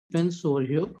Friends over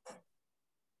here.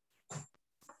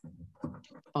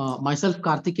 Myself,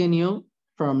 Karthikeyan here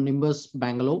from Nimbus,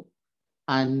 Bangalore,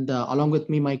 and along with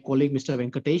me, my colleague, Mr.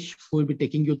 Venkatesh, who will be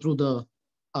taking you through the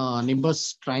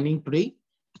Nimbus training today.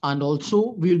 And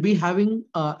also, we'll be having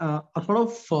a sort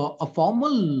of a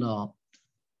formal,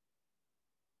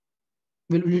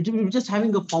 we'll be just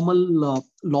having a formal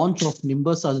launch of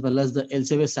Nimbus as well as the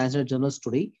Elsevier Science Journals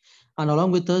today. And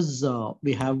along with us,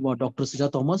 we have Dr.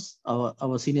 Sija Thomas,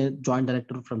 our Senior Joint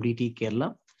Director from DTE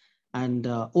Kerala. And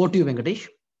over to you, Venkatesh.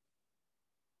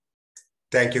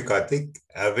 Thank you, Karthik.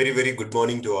 A very, very good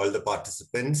morning to all the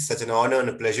participants. Such an honor and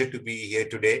a pleasure to be here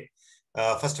today.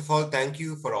 First of all, thank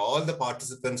you for all the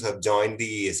participants who have joined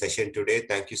the session today.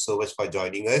 Thank you so much for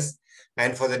joining us.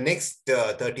 And for the next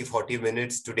 30-40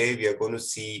 minutes today, we are going to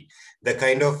see the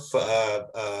kind of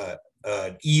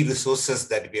e-resources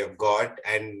that we have got,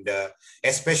 and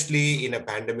especially in a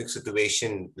pandemic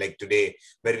situation like today,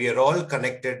 where we are all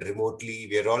connected remotely,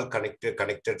 we are all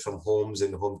connected from homes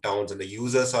and hometowns, and the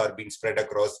users are being spread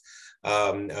across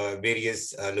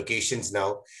various locations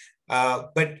now.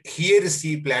 But here is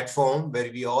the platform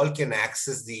where we all can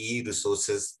access the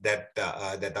e-resources that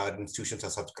our institutions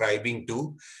are subscribing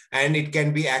to, and it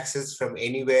can be accessed from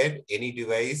anywhere, any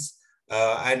device.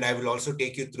 And I will also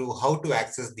take you through how to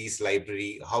access these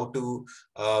library, how to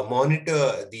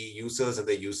monitor the users and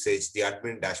the usage, the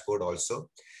admin dashboard also.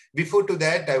 Before to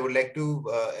that, I would like to,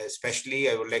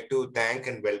 I would like to thank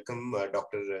and welcome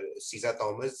Dr. Sija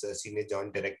Thomas, Senior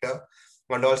Joint Director,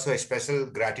 and also a special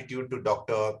gratitude to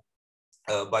Dr.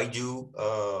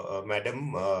 Baiju,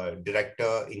 Madam,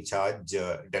 Director in charge,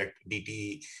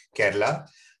 DTE Kerala.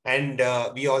 And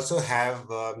we also have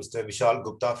Mr. Vishal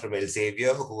Gupta from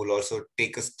Elsevier, who will also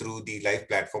take us through the live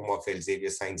platform of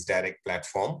Elsevier Science Direct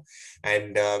platform.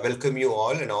 And welcome you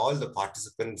all, and all the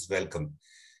participants welcome.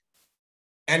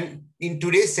 And in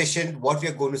today's session, what we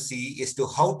are going to see is to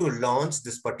how to launch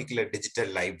this particular digital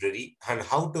library and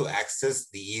how to access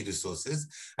the e-resources,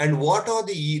 and what are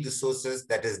the e-resources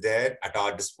that is there at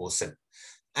our disposal.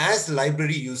 As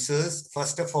library users,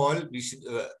 first of all, we should,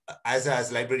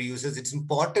 as library users, it's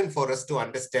important for us to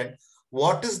understand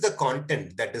what is the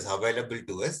content that is available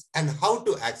to us and how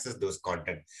to access those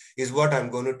content is what I'm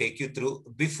going to take you through.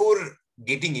 Before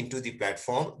getting into the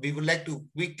platform, we would like to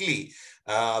quickly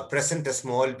present a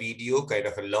small video, kind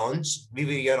of a launch.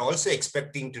 We are also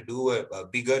expecting to do a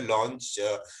bigger launch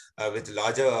with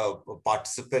larger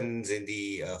participants in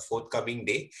the forthcoming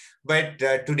day. But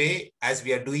today, as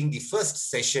we are doing the first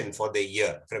session for the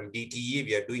year from DTE,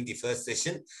 we are doing the first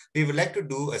session. We would like to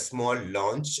do a small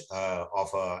launch of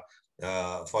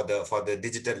for the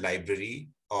digital library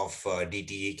of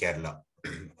DTE Kerala.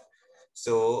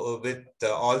 So with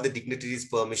all the dignitaries'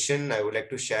 permission, I would like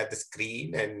to share the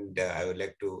screen, and I would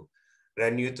like to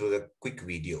run you through the quick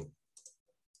video.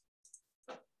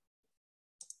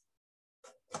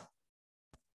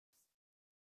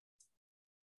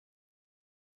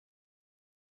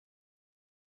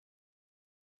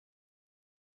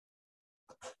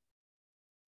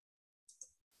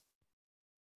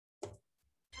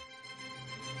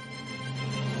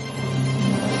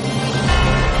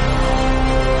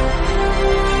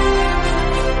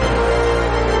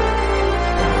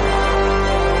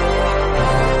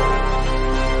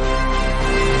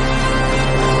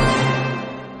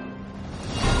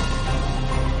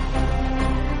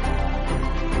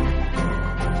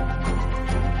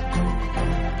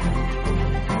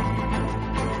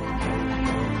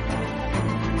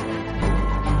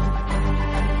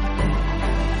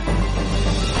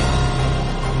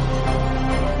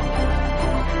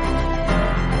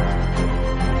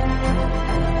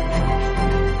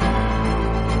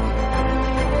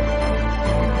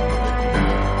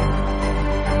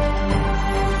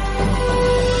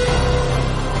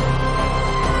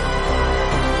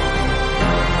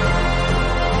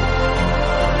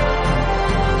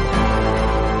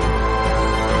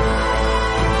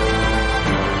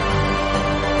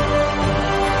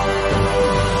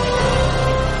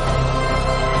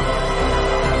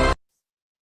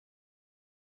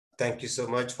 Thank you so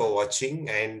much for watching.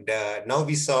 And now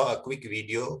we saw a quick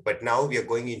video, but now we are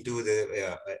going into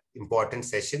the important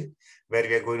session where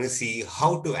we are going to see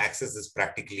how to access this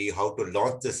practically, how to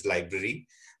launch this library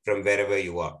from wherever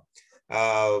you are.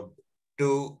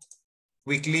 To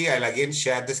quickly, I'll again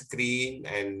share the screen,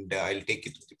 and I'll take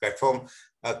you to the platform.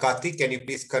 Karthik, can you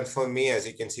please confirm me as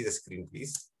you can see the screen,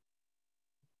 please?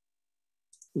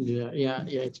 Yeah,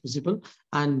 it's visible.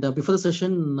 And before the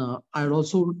session, I'd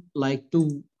also like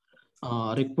to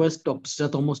request Dr.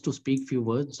 Sija Thomas to speak few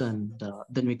words, and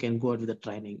then we can go ahead with the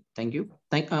training. Thank you.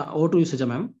 Over to you, Sija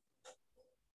ma'am.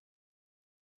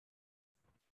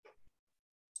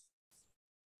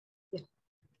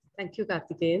 Thank you,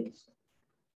 Karthikeyan.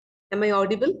 Am I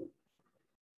audible?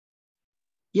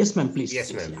 Yes, ma'am, please.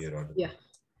 Yes, ma'am, you're audible. Yeah.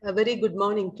 A very good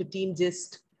morning to Team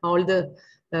GIST, all the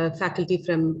faculty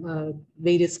from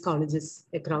various colleges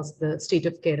across the state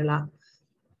of Kerala.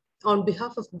 On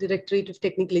behalf of the Directorate of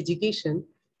Technical Education,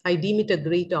 I deem it a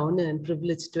great honor and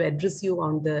privilege to address you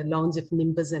on the launch of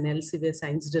Nimbus and Elsevier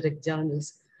Science Direct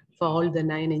journals for all the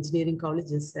 9 engineering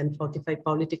colleges and 45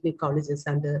 polytechnic colleges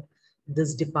under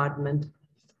this department.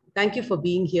 Thank you for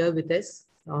being here with us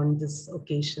on this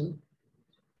occasion.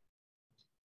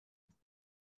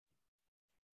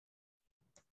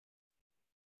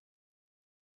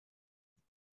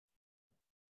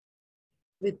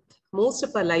 With most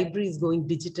of our libraries going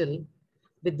digital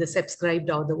with the subscribed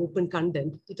or the open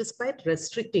content, it is quite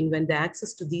restricting when the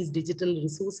access to these digital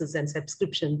resources and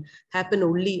subscription happen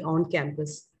only on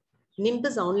campus.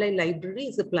 Nimbus Online Library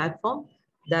is a platform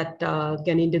that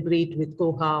can integrate with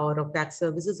Koha or OCAC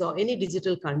services or any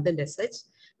digital content as such,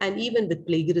 and even with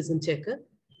plagiarism checker,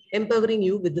 empowering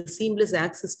you with the seamless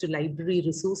access to library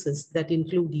resources that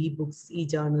include ebooks,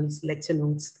 e-journals, lecture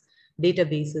notes,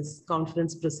 databases,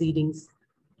 conference proceedings,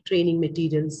 training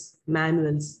materials,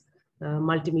 manuals,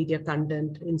 multimedia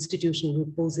content, institutional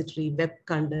repository, web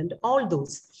content, all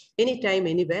those, anytime,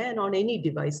 anywhere, and on any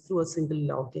device through a single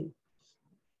login.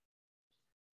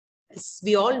 As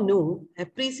we all know,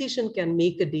 appreciation can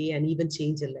make a day and even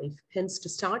change a life. Hence, to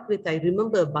start with, I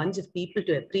remember a bunch of people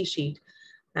to appreciate,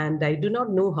 and I do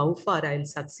not know how far I'll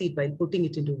succeed while putting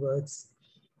it into words.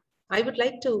 I would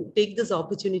like to take this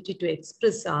opportunity to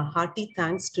express our hearty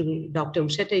thanks to Dr.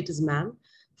 Usha Titus ma'am,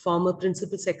 former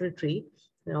Principal Secretary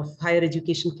of Higher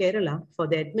Education Kerala, for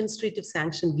the administrative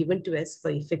sanction given to us for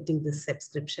effecting this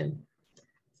subscription.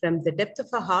 From the depth of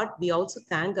our heart, we also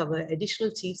thank our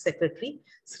Additional Chief Secretary,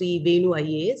 Sri Venu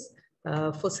IAS,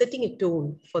 for setting a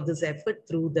tone for this effort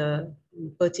through the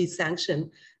purchase sanction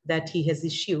that he has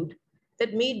issued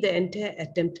that made the entire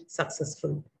attempt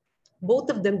successful.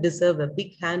 Both of them deserve a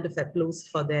big hand of applause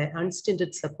for their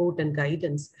unstinted support and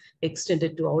guidance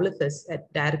extended to all of us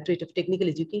at Directorate of Technical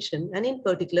Education, and in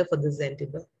particular for this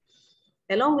endeavor.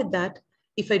 Along with that,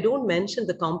 if I don't mention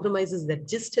the compromises that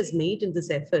GIST has made in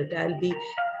this effort, I'll be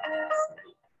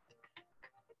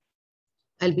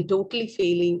totally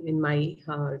failing in my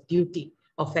duty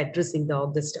of addressing the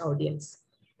august audience.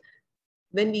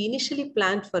 When we initially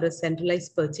planned for a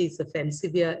centralized purchase of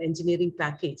Elsevier engineering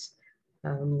package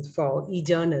for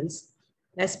e-journals,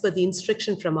 as per the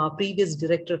instruction from our previous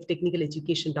Director of Technical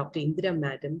Education, Dr. Indira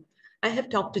Madam, I have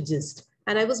talked to GIST,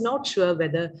 and I was not sure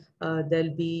whether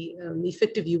there'll be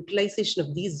effective utilization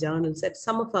of these journals at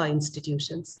some of our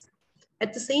institutions.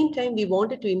 At the same time, we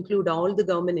wanted to include all the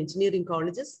government engineering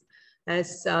colleges,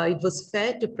 as it was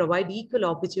fair to provide equal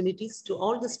opportunities to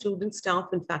all the students, staff,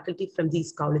 and faculty from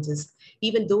these colleges,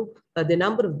 even though the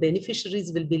number of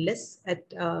beneficiaries will be less at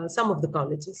some of the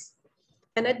colleges.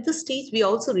 And at this stage, we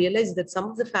also realized that some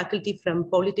of the faculty from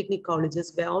polytechnic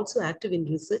colleges were also active in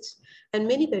research, and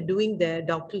many were doing their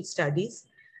doctoral studies.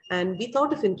 And we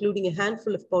thought of including a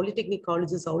handful of polytechnic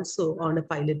colleges also on a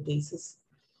pilot basis.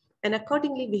 And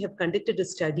accordingly, we have conducted a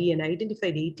study and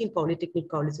identified 18 polytechnic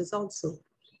colleges also.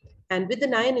 And with the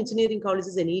 9 engineering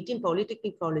colleges and 18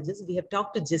 polytechnic colleges, we have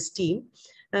talked to GIST team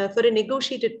for a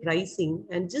negotiated pricing,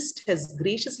 and GIST has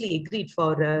graciously agreed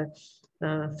for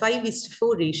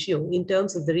 5:4 ratio in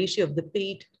terms of the ratio of the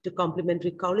paid to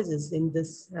complementary colleges in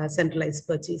this centralized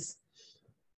purchase.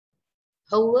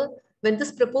 However, when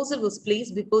this proposal was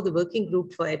placed before the working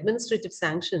group for administrative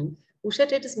sanction, Usha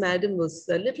Titus Madam was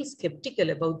a little skeptical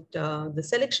about the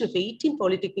selection of 18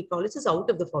 polytechnic colleges out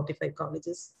of the 45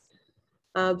 colleges.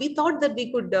 We thought that we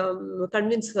could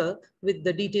convince her with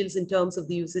the details in terms of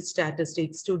the usage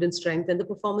statistics, student strength, and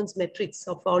the performance metrics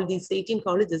of all these 18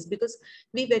 colleges, because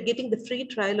we were getting the free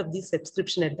trial of the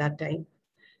subscription at that time.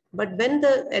 But when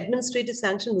the administrative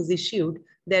sanction was issued,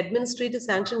 the administrative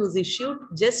sanction was issued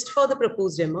just for the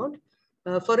proposed amount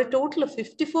for a total of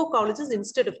 54 colleges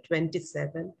instead of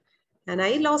 27. And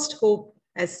I lost hope,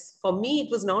 as for me, it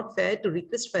was not fair to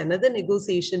request for another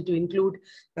negotiation to include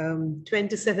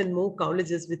 27 more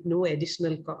colleges with no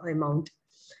additional amount.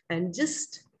 And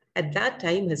GIST at that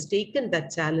time has taken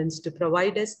that challenge to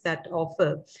provide us that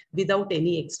offer without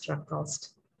any extra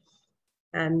cost.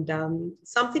 And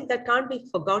something that can't be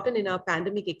forgotten in our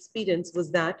pandemic experience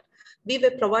was that we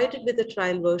were provided with a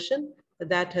trial version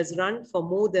that has run for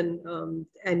more than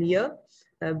a year,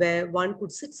 where one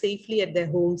could sit safely at their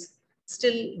homes,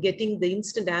 still getting the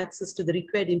instant access to the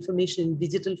required information in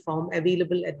digital form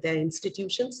available at their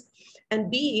institutions, and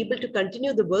be able to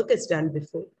continue the work as done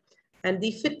before. And the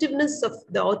effectiveness of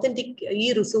the authentic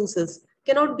e-resources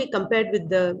cannot be compared with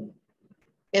the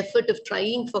effort of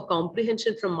trying for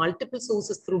comprehension from multiple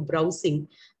sources through browsing,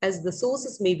 as the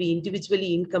sources may be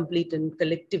individually incomplete and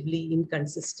collectively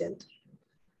inconsistent.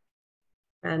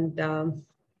 And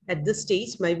at this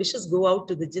stage, my wishes go out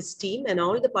to the GIST team and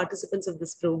all the participants of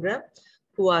this program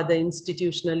who are the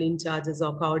institutional in charges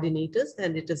or coordinators.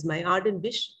 And it is my ardent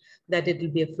wish that it will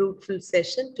be a fruitful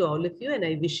session to all of you, and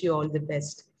I wish you all the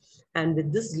best. And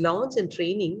with this launch and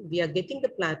training, we are getting the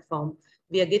platform,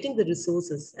 we are getting the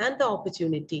resources and the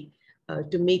opportunity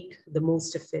to make the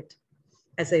most of it.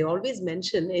 As I always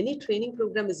mention, any training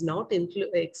program is not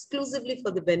exclusively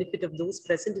for the benefit of those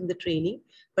present in the training,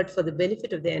 but for the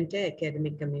benefit of the entire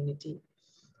academic community.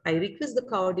 I request the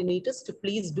coordinators to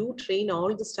please do train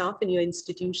all the staff in your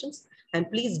institutions,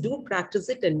 and please do practice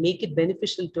it and make it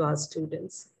beneficial to our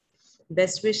students.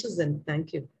 Best wishes and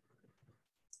thank you.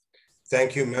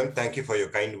 Thank you, ma'am. Thank you for your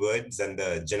kind words and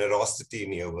the generosity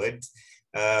in your words.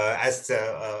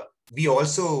 We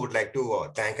also would like to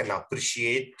thank and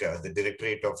appreciate the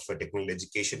Directorate of Technical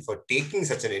Education for taking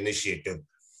such an initiative,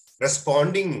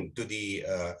 responding to the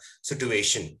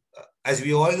situation. As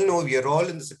we all know, we are all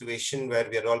in the situation where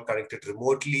we are all connected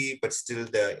remotely, but still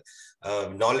the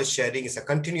knowledge sharing is a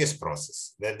continuous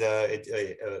process where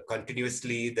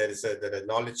continuously there is a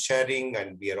knowledge sharing,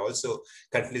 and we are also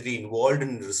continuously involved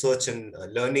in research and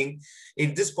learning.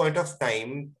 In this point of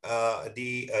time,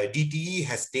 the DTE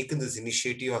has taken this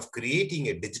initiative of creating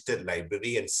a digital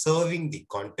library and serving the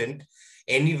content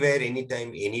anywhere,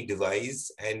 anytime, any device,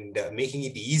 and making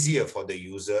it easier for the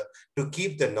user to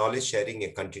keep the knowledge sharing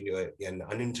a continuous and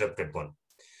uninterrupted one.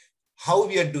 How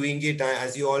we are doing it,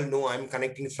 as you all know, I'm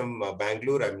connecting from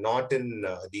Bangalore. I'm not in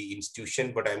the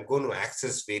institution, but I'm going to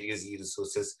access various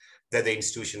e-resources that the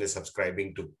institution is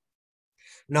subscribing to.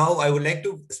 Now, I would like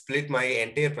to split my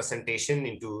entire presentation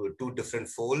into two different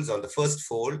folds. On the first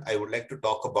fold, I would like to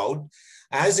talk about,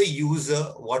 as a user,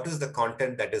 what is the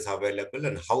content that is available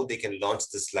and how they can launch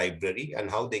this library and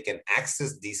how they can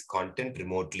access these content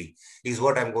remotely is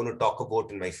what I'm going to talk about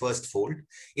in my first fold.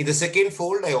 In the second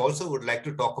fold, I also would like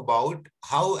to talk about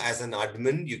how, as an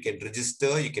admin, you can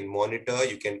register, you can monitor,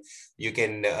 you can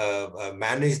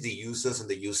manage the users and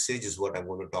the usage is what I'm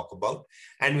going to talk about.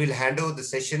 And we'll hand over the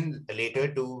session later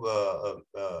to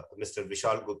Mr.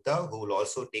 Vishal Gupta, who will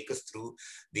also take us through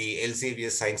the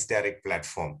Elsevier Science Direct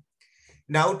platform.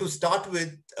 Now, to start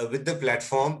with the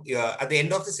platform, at the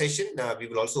end of the session, we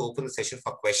will also open the session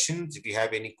for questions. If you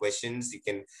have any questions, you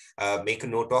can make a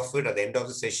note of it. At the end of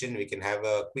the session, we can have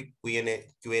a quick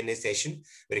Q&A session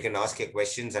where you can ask your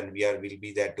questions, and we'll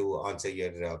be there to answer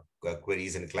your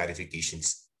queries and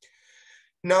clarifications.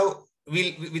 Now,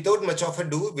 without much of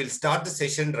ado, we'll start the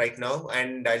session right now,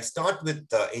 and I'll start with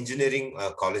engineering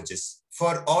colleges.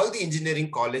 For all the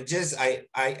engineering colleges,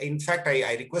 in fact,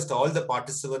 I request all the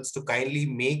participants to kindly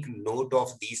make note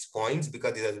of these points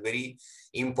because these are very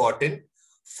important.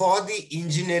 For the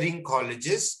engineering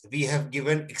colleges, we have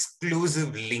given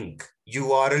exclusive link,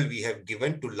 URL we have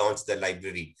given to launch the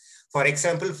library. For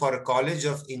example, for a College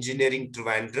of Engineering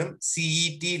Trivandrum,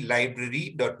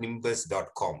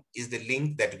 cetlibrary.nimbus.com is the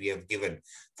link that we have given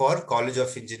for College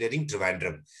of Engineering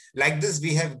Trivandrum. Like this,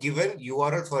 we have given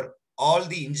URL for all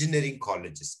the engineering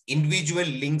colleges. Individual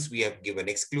links we have given,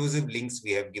 exclusive links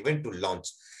we have given to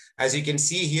launch. As you can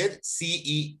see here,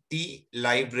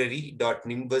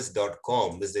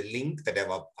 cetlibrary.nimbus.com is the link that I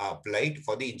have applied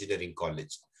for the engineering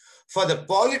college. For the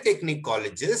polytechnic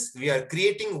colleges, we are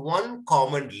creating one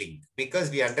common link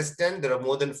because we understand there are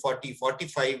more than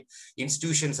 45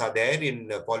 institutions are there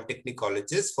in polytechnic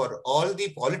colleges. For all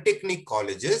the polytechnic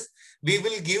colleges, we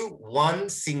will give one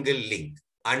single link.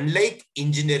 Unlike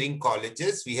engineering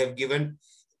colleges, we have given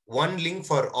one link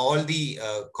for all the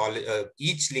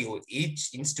each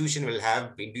institution will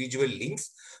have individual links,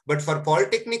 but for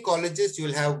polytechnic colleges, you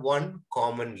will have one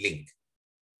common link.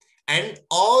 And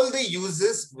all the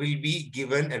users will be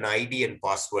given an ID and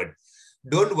password.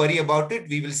 Don't worry about it.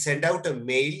 We will send out a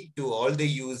mail to all the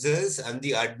users and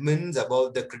the admins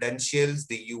about the credentials.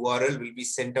 The URL will be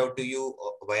sent out to you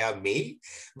via mail.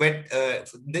 But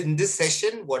in this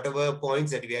session, whatever points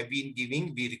that we have been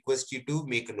giving, we request you to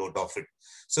make a note of it.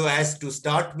 So as to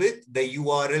start with the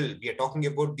URL, we are talking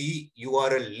about the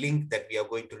URL link that we are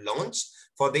going to launch.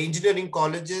 For the engineering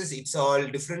colleges, it's all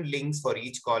different links for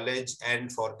each college.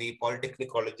 And for the polytechnic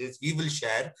colleges, we will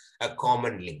share a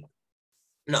common link.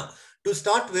 Now, To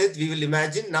start with, we will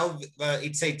imagine now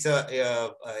it's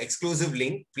a exclusive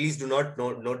link. Please do not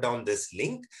note down this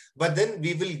link, but then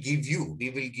we will give you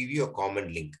a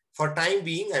common link. For time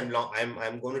being, I'm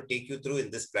going to take you through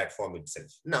in this platform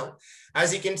itself. Now,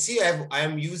 as you can see, I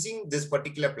am using this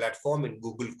particular platform in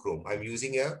Google Chrome. I'm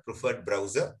using a preferred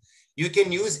browser. You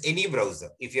can use any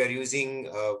browser. If you are using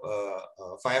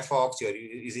Firefox, you're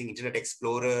using Internet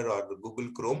Explorer or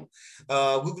Google Chrome.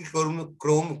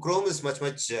 Chrome is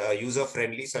much user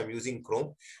friendly, so I'm using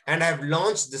Chrome, and I've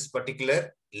launched this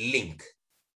particular link.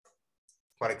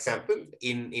 For example,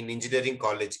 in engineering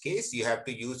college case, you have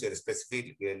to use your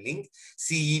specific link,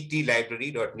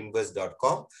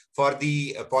 cetlibrary.nimbus.com. For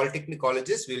the polytechnic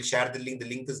colleges, we'll share the link. The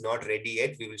link is not ready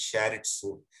yet. We will share it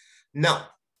soon. Now,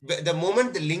 the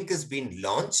moment the link has been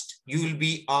launched, you will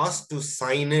be asked to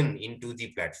sign in into the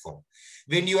platform.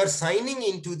 When you are signing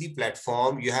into the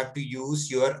platform, you have to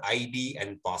use your ID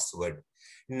and password.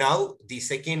 Now, the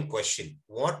second question,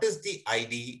 what is the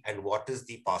ID and what is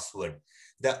the password?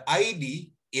 The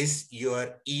ID is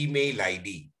your email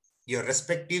ID. Your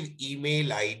respective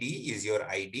email ID is your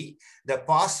ID. The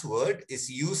password is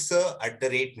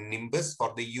user@Nimbus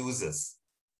for the users.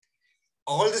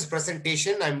 All this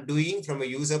presentation I'm doing from a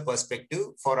user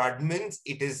perspective. For admins,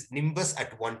 it is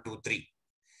Nimbus@123.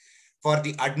 For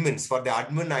the admins, for the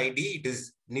admin ID, it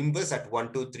is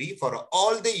Nimbus@123. For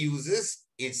all the users,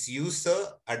 it's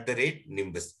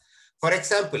user@Nimbus. For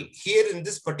example, here in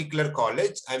this particular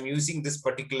college, I'm using this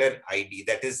particular ID,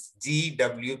 that is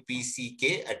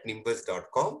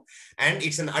gwpck@nimbus.com, and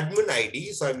it's an admin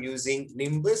ID, so I'm using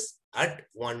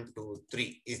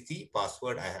Nimbus@123 is the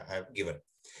password I have given.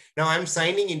 Now I'm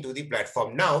signing into the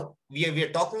platform. Now we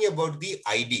are talking about the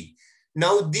ID.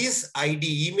 Now these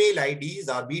email IDs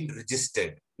are being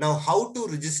registered. Now how to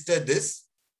register this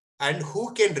and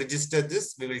who can register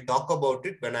this, we will talk about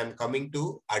it when I'm coming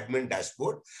to admin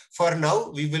dashboard. For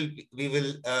now, we will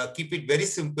keep it very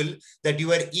simple that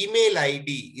your email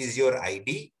ID is your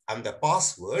ID and the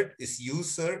password is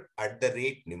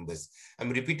user@Nimbus. I'm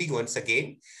repeating once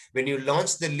again. When you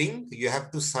launch the link, you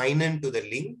have to sign in to the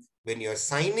link. When you're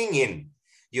signing in,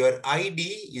 your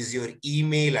ID is your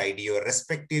email ID, your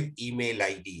respective email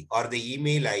ID, or the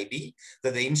email ID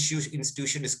that the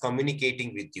institution is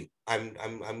communicating with you.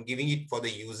 I'm giving it for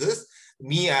the users.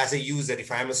 Me as a user,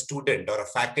 if I'm a student or a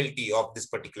faculty of this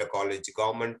particular college,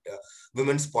 government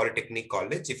women's polytechnic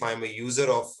college, if I'm a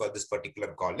user of this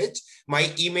particular college,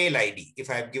 my email ID, if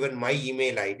I've given my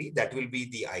email ID, that will be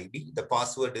the ID. The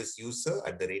password is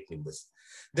user@Nimbus.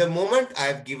 The moment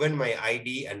I've given my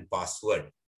ID and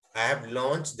password, I have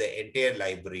launched the entire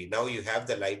library. Now you have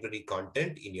the library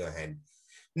content in your hand.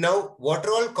 Now, what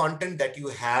are all content that you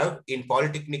have in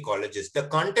polytechnic colleges? The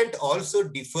content also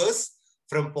differs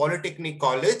from polytechnic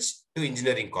college to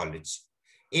engineering college.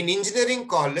 In engineering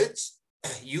college,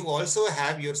 you also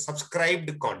have your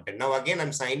subscribed content. Now, again,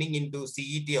 I'm signing into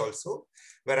CET also,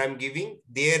 where I'm giving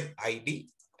their ID.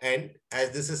 And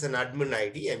as this is an admin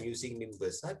ID, I'm using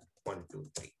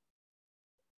Nimbus@123.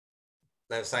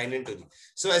 I've signed into the.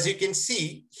 So as you can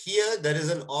see here, there is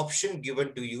an option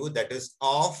given to you that is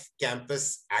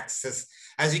off-campus access.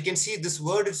 As you can see, this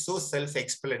word is so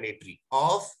self-explanatory.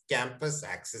 Off-campus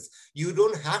access. You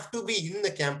don't have to be in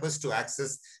the campus to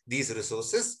access these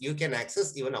resources. You can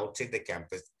access even outside the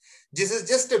campus. This is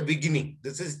just a beginning.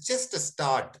 This is just a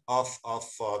start of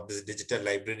this digital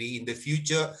library. In the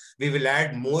future, we will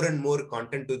add more and more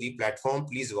content to the platform.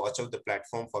 Please watch out the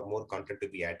platform for more content to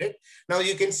be added. Now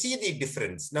you can see the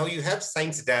difference. Now you have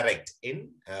Science Direct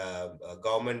in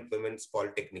Government Women's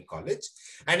Polytechnic College.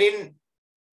 And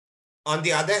on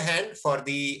the other hand, for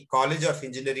the College of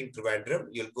Engineering Trivandrum,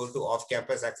 you'll go to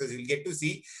off-campus access. You'll get to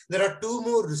see there are two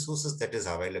more resources that is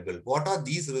available. What are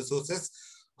these resources?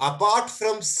 Apart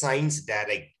from Science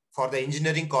Direct, for the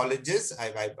engineering colleges,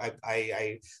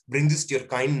 I bring this to your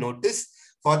kind notice.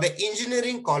 For the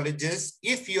engineering colleges,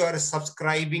 if you are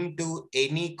subscribing to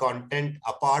any content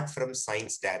apart from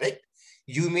Science Direct,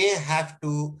 you may have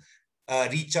to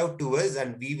reach out to us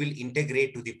and we will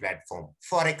integrate to the platform.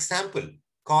 For example,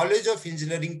 College of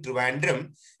Engineering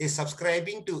Trivandrum is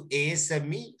subscribing to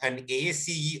ASME and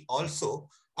ASCE also,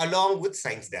 along with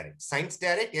Science Direct. Science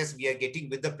Direct, yes, we are getting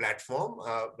with the platform,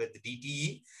 with the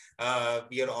DTE,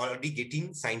 we are already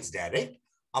getting Science Direct.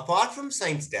 Apart from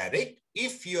Science Direct,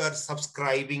 if you are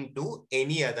subscribing to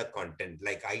any other content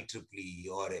like IEEE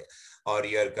or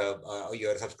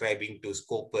you're subscribing to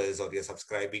Scopus or you're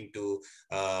subscribing to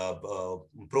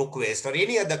ProQuest or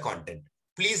any other content,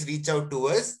 please reach out to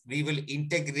us. We will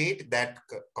integrate that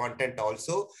content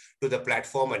also to the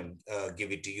platform and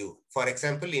give it to you. For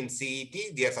example, in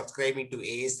CET, they are subscribing to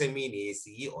ASME and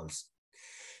ASCE also.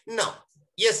 Now,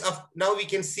 yes, now we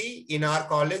can see in our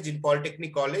college, in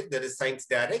Polytechnic College, there is Science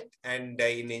Direct, and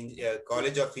in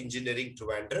College of Engineering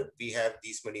Trivandrum, we have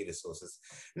these many resources.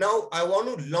 Now, I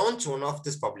want to launch one of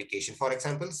this publication. For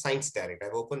example, Science Direct.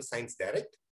 I've opened Science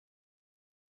Direct.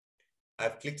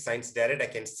 I've clicked Science Direct. I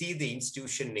can see the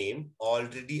institution name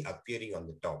already appearing on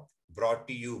the top. Brought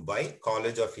to you by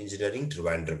College of Engineering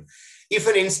Trivandrum. If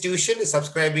an institution is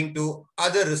subscribing to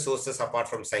other resources apart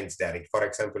from Science Direct, for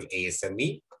example,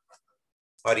 ASME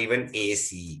or even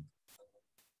ACE,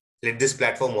 let this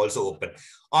platform also open.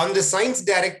 On the Science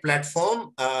Direct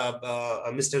platform,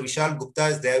 Mr. Vishal Gupta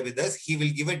is there with us. He will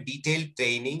give a detailed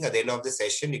training at the end of the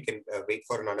session. You can wait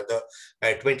for another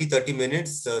 20-30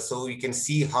 minutes so you can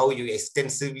see how you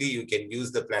extensively you can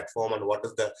use the platform and what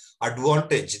is the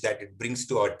advantage that it brings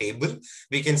to our table.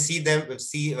 We can see them,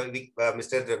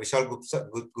 Mr. Vishal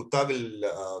Gupta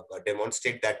will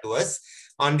demonstrate that to us.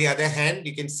 On the other hand,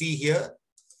 you can see here,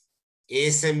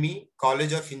 ASME,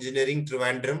 College of Engineering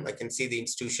Trivandrum. I can see the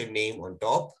institution name on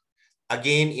top.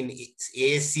 Again, in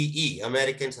ASCE,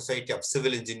 American Society of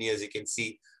Civil Engineers, you can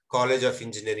see College of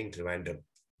Engineering Trivandrum.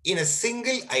 In a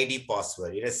single ID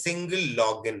password, in a single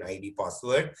login ID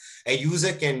password, a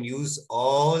user can use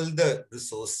all the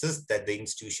resources that the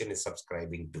institution is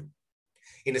subscribing to.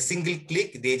 In a single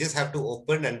click, they just have to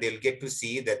open and they'll get to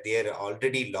see that they are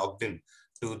already logged in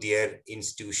to their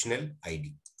institutional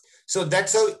ID. So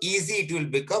that's how easy it will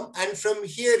become. And from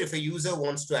here, if a user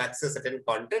wants to access certain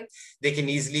content, they can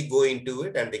easily go into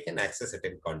it and they can access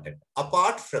certain content.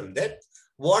 Apart from that,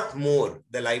 what more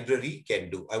the library can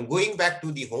do? I'm going back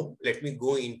to the home. Let me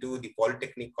go into the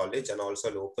Polytechnic College and also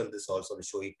I'll open this also and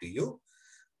show it to you.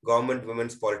 Government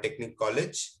Women's Polytechnic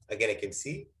College. Again, I can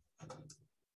see.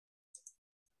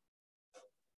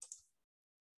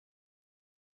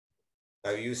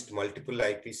 I've used multiple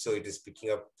IPs, so it is picking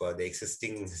up the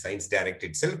existing Science Direct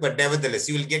itself. But nevertheless,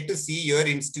 you will get to see your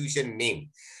institution name,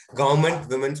 Government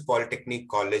Women's Polytechnic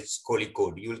College,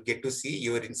 Kozhikode. You will get to see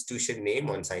your institution name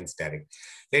on Science Direct.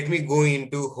 Let me go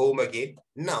into home again.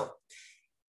 Now,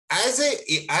 as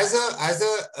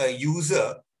a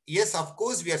user, yes, of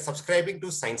course, we are subscribing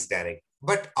to Science Direct.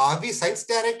 But Science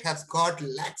Direct has got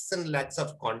lakhs and lakhs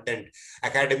of content,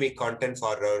 academic content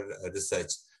for our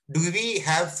research. Do we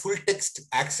have full text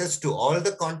access to all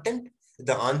the content?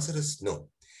 The answer is no.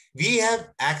 We have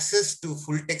access to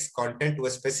full text content to a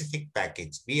specific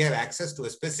package. We have access to a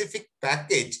specific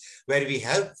package where we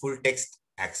have full text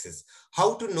access.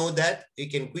 How to know that? You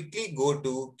can quickly go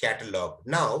to catalog.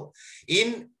 Now,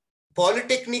 in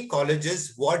Polytechnic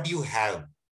colleges, what do you have?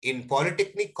 In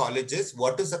Polytechnic colleges,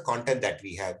 what is the content that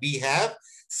we have? We have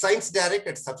Science Direct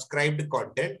and subscribed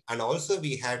content, and also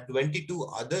we have 22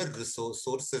 other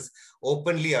sources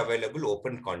openly available,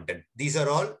 open content. These are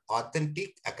all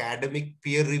authentic, academic,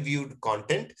 peer-reviewed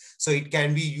content, so it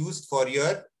can be used for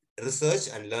your research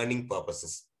and learning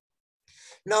purposes.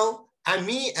 Now,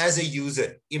 me as a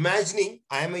user, imagining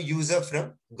I am a user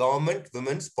from Government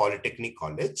Women's Polytechnic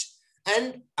College,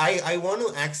 and I want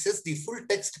to access the full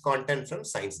text content from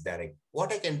Science Direct.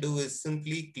 What I can do is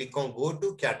simply click on go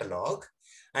to catalog,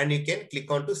 and you can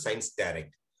click on to Science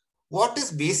Direct. What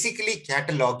is basically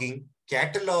cataloging?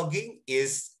 Cataloging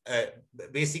is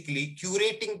basically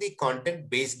curating the content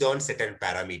based on certain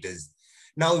parameters.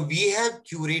 Now, we have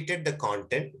curated the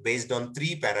content based on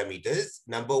 3 parameters.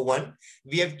 Number 1,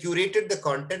 we have curated the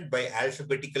content by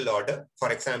alphabetical order.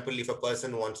 For example, if a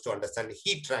person wants to understand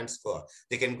heat transfer,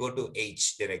 they can go to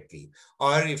H directly.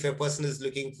 Or if a person is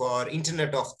looking for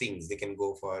Internet of Things, they can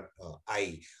go for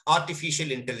I.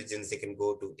 Artificial intelligence, they can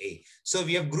go to A. So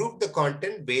we have grouped the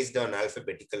content based on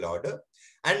alphabetical order.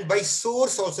 And by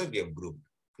source also we have grouped.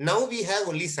 Now we have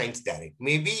only Science Direct.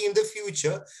 Maybe in the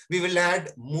future, we will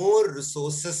add more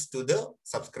resources to the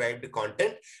subscribed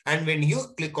content. And when you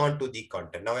click on to the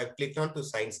content, now I've clicked on to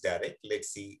Science Direct. Let's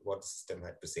see what the system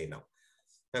had to say now.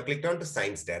 I've clicked on to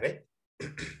Science Direct.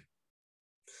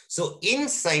 So in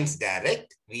Science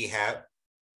Direct, we have,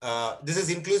 this is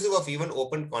inclusive of even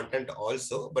open content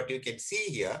also, but you can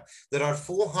see here, there are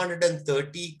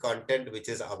 430 content which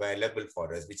is available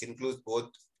for us, which includes both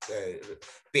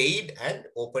paid and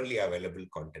openly available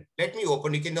content. Let me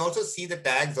open. You can also see the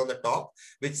tags on the top,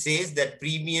 which says that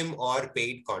premium or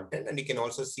paid content, and you can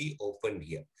also see open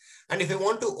here. And if I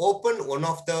want to open one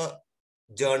of the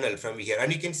journal from here,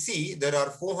 and you can see there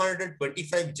are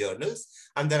 425 journals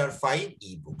and there are 5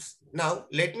 ebooks. Now,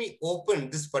 let me open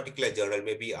this particular journal,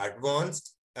 maybe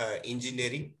Advanced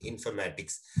Engineering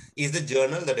Informatics is the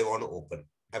journal that I want to open.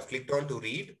 I've clicked on to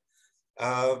read.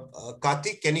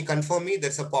 Karthik, can you confirm me?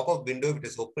 There's a pop-up window which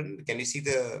is open. Can you see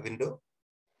the window?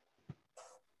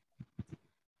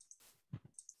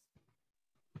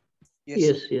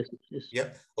 Yes, yes, yes. Yeah.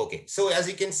 Okay. So as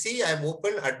you can see, I've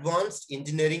opened Advanced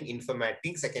Engineering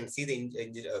Informatics. I can see the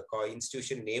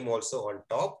institution name also on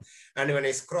top. And when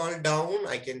I scroll down,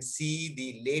 I can see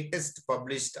the latest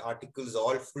published articles,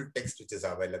 all full text, which is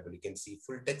available. You can see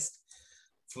full text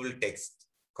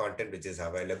content which is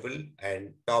available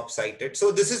and top cited.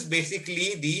 So this is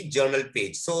basically the journal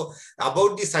page. So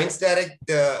about the Science Direct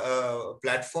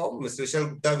platform, Mr. Vishal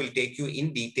Gupta will take you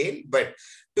in detail, but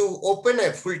to open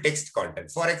a full text content,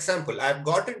 for example, I've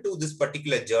got into this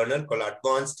particular journal called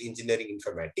Advanced Engineering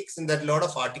Informatics, and that a lot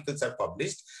of articles are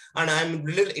published, and I'm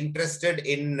really interested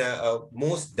in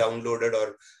most downloaded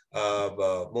or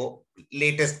more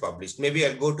latest published. Maybe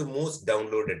I'll go to most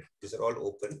downloaded. These are all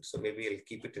open, so maybe I'll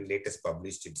keep it in latest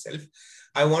published itself.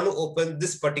 I want to open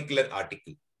this particular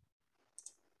article.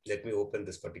 Let me open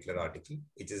this particular article,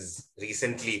 which is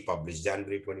recently published,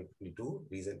 January 2022,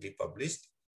 recently published.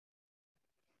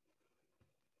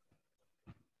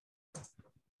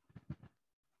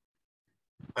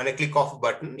 And I click off a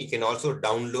button, you can also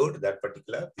download that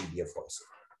particular PDF also.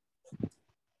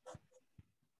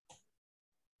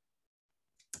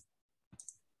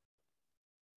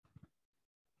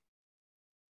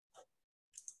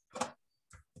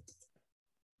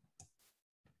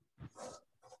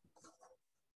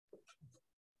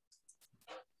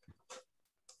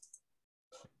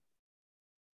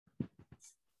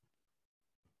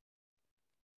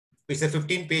 It's a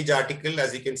 15-page article,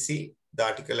 as you can see. The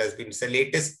article has been, it's the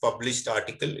latest published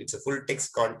article. It's a full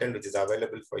text content which is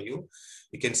available for you.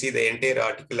 You can see the entire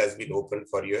article has been opened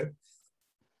for your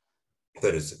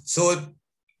perusal. So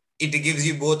it gives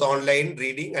you both online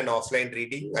reading and offline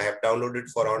reading. I have downloaded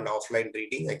for offline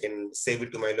reading. I can save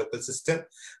it to my local system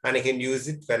and I can use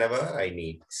it whenever I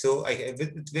need. So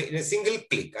in a single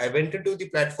click, I went into the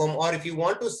platform, or if you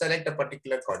want to select a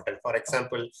particular content, for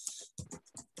example,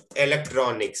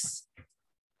 electronics.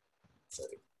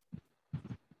 Sorry.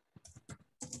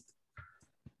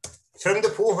 From the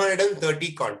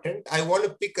 430 content, I want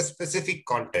to pick a specific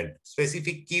content,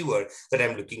 specific keyword that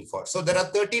I'm looking for. So there are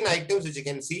 13 items which you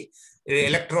can see,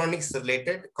 electronics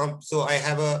related. So I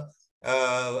have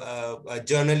a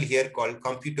journal here called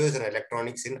Computers and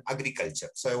Electronics in Agriculture.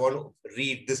 So I want to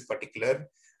read this particular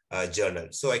journal.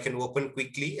 So I can open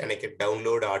quickly and I can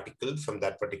download articles from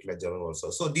that particular journal also.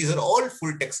 So these are all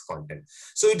full text content.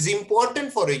 So it's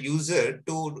important for a user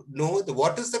to know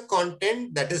what is the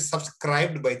content that is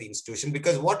subscribed by the institution,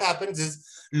 because what happens is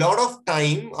a lot of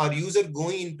time our user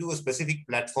going into a specific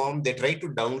platform, they try to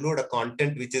download a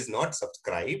content which is not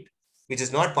subscribed, which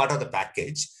is not part of the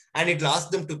package, and it asks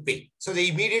them to pay. So they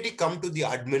immediately come to the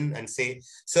admin and say,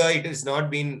 sir, it has not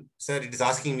been, sir, it is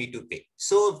asking me to pay.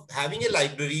 So having a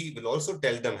library will also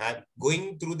tell them,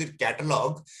 going through the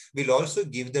catalog will also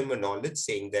give them a knowledge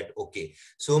saying that, okay,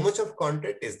 so much of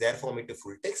content is there for me to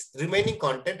full text. Remaining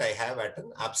content I have at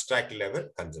an abstract level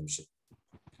consumption.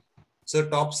 So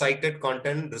top cited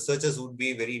content, researchers would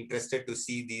be very interested to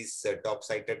see these top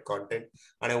cited content.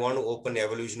 And I want to open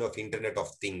evolution of Internet of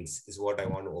Things is what I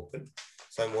want to open.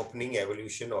 So I'm opening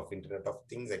evolution of Internet of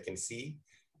Things. I can see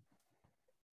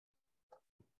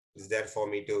is there for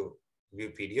me to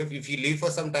view PDF. If you leave for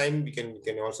some time, you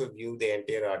can also view the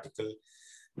entire article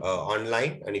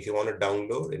online. And if you want to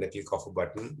download, in a click of a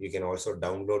button, you can also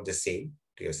download the same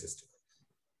to your system.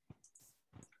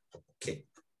 Okay.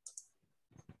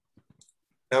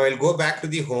 Now I'll go back to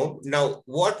the home. Now,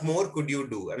 what more could you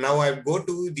do? Now I'll go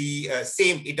to the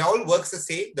same. It all works the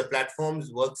same. The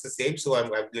platforms works the same. So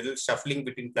I'm a little shuffling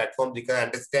between platforms because I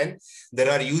understand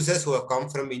there are users who have come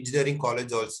from engineering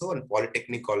college also and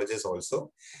polytechnic colleges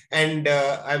also. And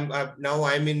now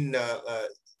I'm in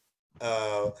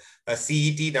a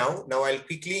CET now. Now I'll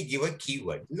quickly give a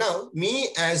keyword. Now, me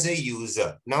as a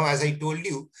user, now as I told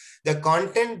you, the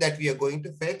content that we are going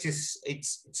to fetch is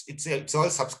it's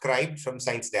all subscribed from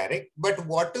Science Direct. But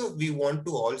what if we want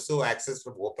to also access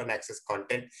from open access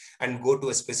content and go to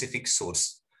a specific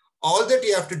source? All that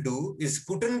you have to do is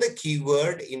put in the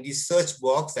keyword in the search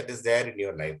box that is there in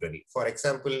your library. For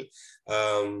example,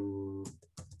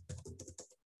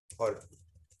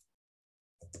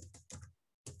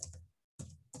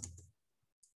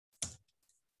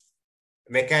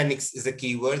 mechanics is a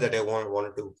keyword that I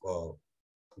wanted to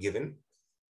give in.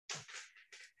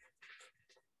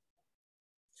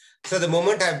 So the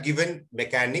moment I've given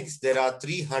mechanics, there are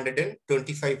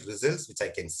 325 results which I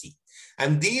can see.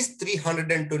 And these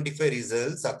 325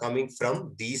 results are coming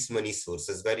from these many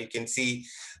sources where you can see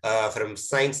from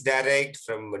Science Direct,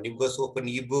 from Knimbus Open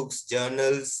eBooks,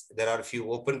 journals. There are a few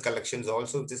open collections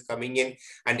also which is coming in,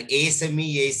 and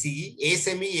ASME ACE.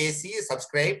 ASME ACE is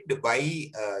subscribed by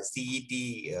CET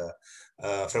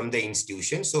from the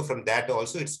institution. So from that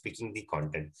also it's picking the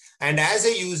content. And as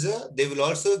a user, they will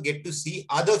also get to see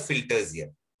other filters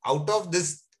here. Out of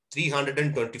this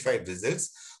 325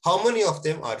 results, how many of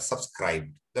them are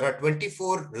subscribed? There are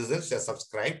 24 results that are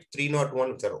subscribed,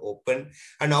 301 which are open.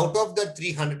 And out of the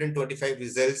 325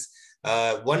 results,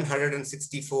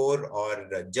 164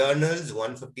 are journals,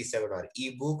 157 are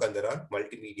ebook, and there are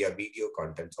multimedia video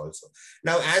contents also.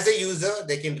 Now, as a user,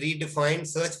 they can redefine,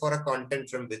 search for a content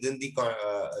from within the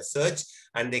search,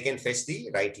 and they can fetch the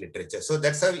right literature. So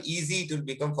that's how easy it will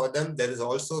become for them. There is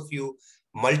also a few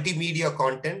multimedia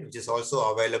content which is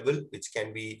also available, which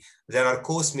can be, there are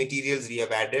course materials we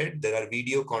have added, there are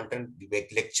video content, like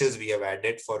lectures we have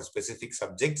added for specific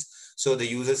subjects, so the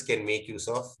users can make use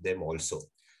of them also.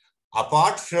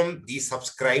 Apart from the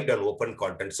subscribed and open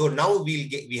content. So now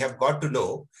we have got to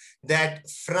know that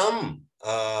from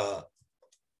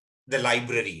the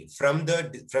library, from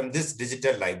this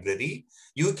digital library,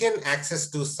 you can access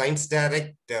to Science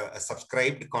Direct,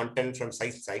 subscribed content from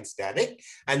Science Direct,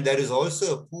 and there is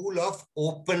also a pool of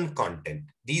open content.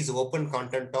 These open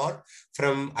content are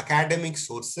from academic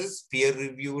sources,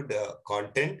 peer-reviewed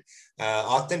content,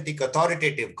 authentic,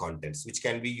 authoritative contents, which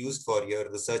can be used for your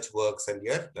research works and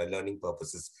your learning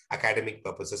purposes, academic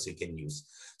purposes you can use.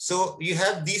 So you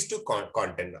have these two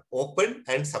content, open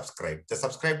and subscribed. The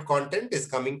subscribed content is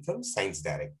coming from Science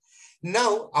Direct.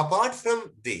 Now, apart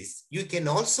from this, you can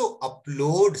also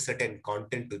upload certain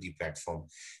content to the platform.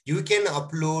 You can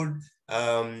upload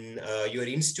your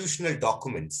institutional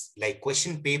documents, like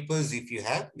question papers. If you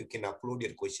have, you can upload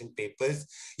your question papers.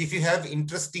 If you have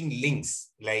interesting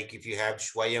links, like if you have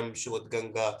Swayam,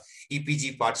 Shodhganga,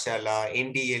 EPG Pathshala,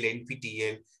 NDL,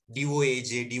 NPTL,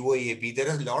 DOAJ, DOAB,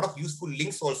 there are a lot of useful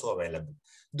links also available.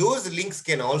 Those links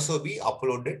can also be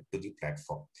uploaded to the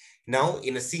platform. Now,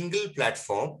 in a single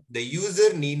platform, the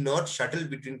user need not shuttle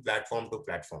between platform to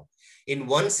platform. In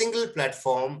one single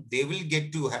platform, they will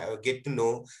get to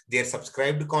know their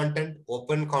subscribed content,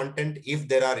 open content. If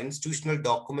there are institutional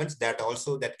documents, that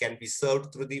can be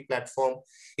served through the platform.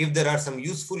 If there are some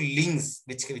useful links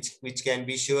which can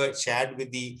be shared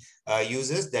with the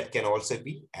users, that can also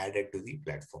be added to the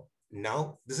platform.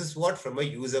 Now, this is what from a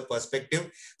user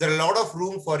perspective, there are a lot of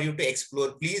room for you to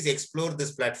explore. Please explore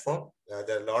this platform.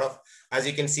 There are a lot of, as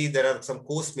you can see, there are some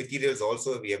course materials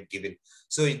also we have given.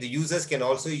 So the users can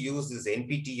also use these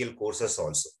NPTEL courses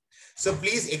also. So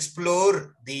please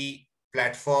explore the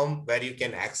platform where you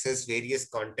can access various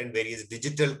content, various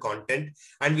digital content,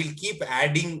 and we'll keep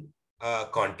adding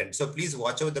content. So please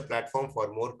watch out the platform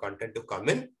for more content to come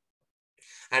in.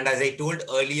 And as I told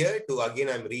earlier, again,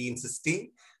 I'm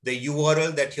re-insisting, the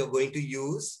URL that you're going to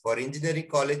use for engineering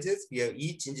colleges, we have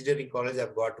each engineering college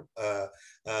have got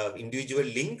individual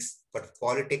links, but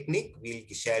Polytechnic, we'll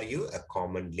share you a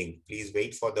common link. Please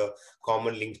wait for the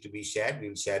common link to be shared.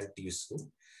 We'll share it to you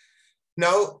soon.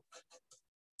 Now,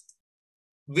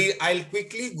 I'll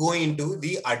quickly go into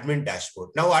the admin dashboard.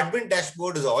 Now, admin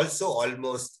dashboard is also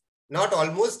admin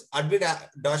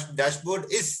dashboard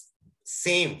is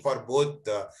same for both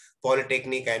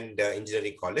Polytechnic and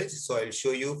Engineering College. So I'll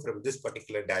show you from this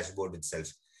particular dashboard itself.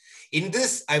 In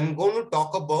this, I'm going to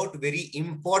talk about very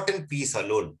important piece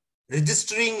alone,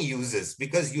 registering users,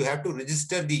 because you have to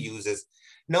register the users.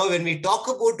 Now, when we talk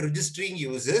about registering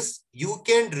users, you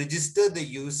can register the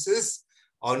users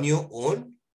on your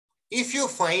own. If you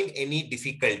find any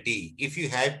difficulty, if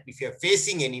you're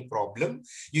facing any problem,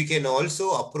 you can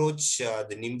also approach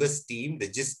the Knimbus team, the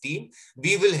GIST team.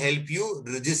 We will help you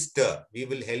register. We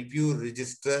will help you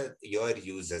register your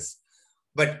users.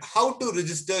 But how to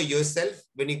register yourself?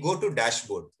 When you go to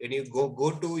dashboard, when you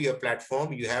go to your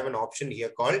platform, you have an option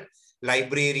here called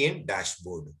Librarian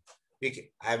Dashboard.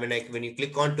 When you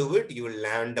click onto it, you will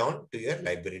land down to your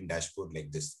Librarian Dashboard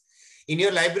like this. In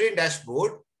your Librarian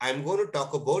Dashboard, I'm going to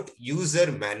talk about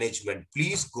user management.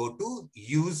 Please go to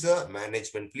user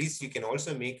management. Please, you can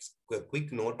also make a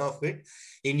quick note of it.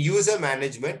 In user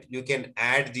management, you can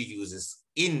add the users.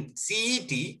 In CET,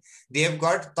 they have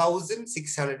got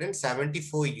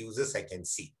 1,674 users I can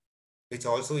see, which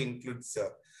also includes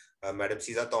Madam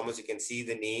Caesar Thomas. You can see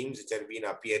the names which have been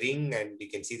appearing, and you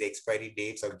can see the expiry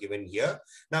dates are given here.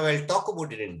 Now I'll talk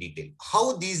about it in detail,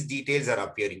 how these details are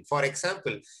appearing. For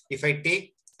example, if I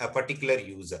take a particular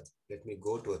user, let me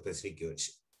go to a specific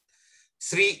user.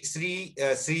 Sri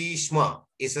Shma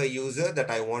is a user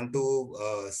that I want to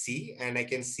see, and I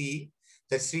can see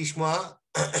that Sri Shma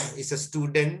is a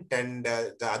student, and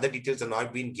the other details are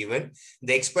not being given.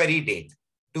 The expiry date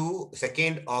to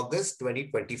 2nd August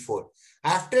 2024.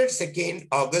 After 2nd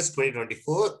August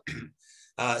 2024,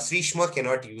 Srishma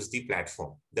cannot use the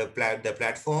platform. The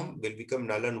platform will become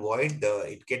null and void.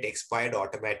 It get expired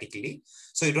automatically.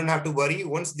 So you don't have to worry.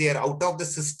 Once they are out of the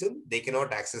system, they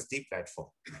cannot access the platform.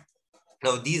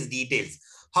 Now these details,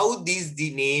 how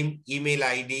the name, email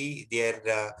ID, their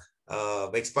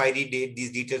expiry date,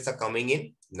 these details are coming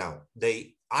in. Now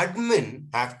the admin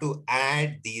have to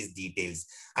add these details.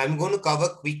 I'm going to cover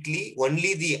quickly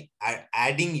only the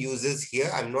adding users here.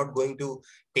 I'm not going to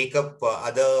take up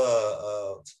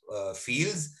other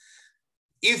fields.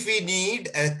 If we need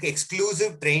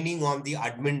exclusive training on the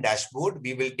admin dashboard,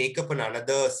 we will take up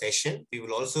another session. We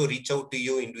will also reach out to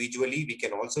you individually. We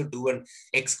can also do an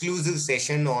exclusive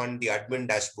session on the admin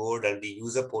dashboard and the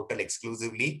user portal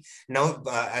exclusively. Now,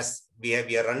 as we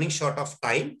are running short of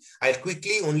time, I'll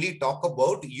quickly only talk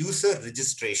about user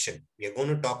registration. We are going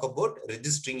to talk about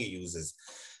registering users.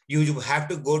 You have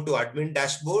to go to admin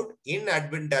dashboard. In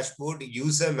admin dashboard,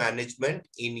 user management.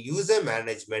 In user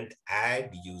management, add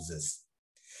users.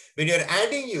 When you're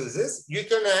adding users, you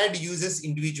can add users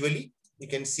individually. You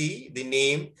can see the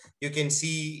name, you can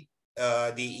see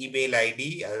the email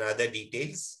ID and other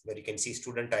details where you can see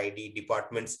student ID,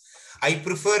 departments. I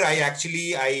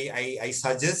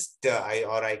suggest,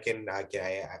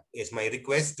 it's my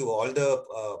request to all the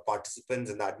participants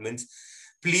and admins,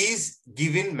 please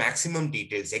give in maximum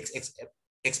details,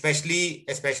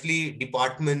 especially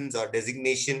departments or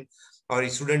designation or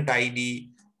student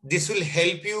ID. This will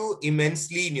help you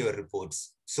immensely in your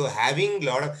reports. So having a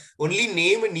lot of only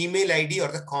name and email ID or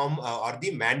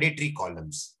the mandatory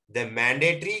columns. The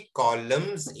mandatory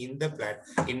columns in the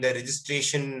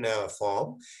registration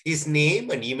form is name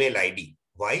and email ID.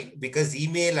 Why? Because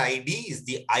email ID is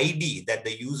the ID that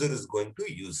the user is going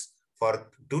to use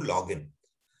to log in.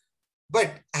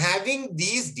 But having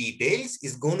these details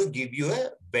is going to give you a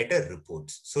better report.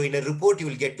 So in a report, you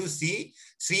will get to see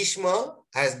Srishma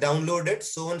has downloaded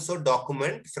so-and-so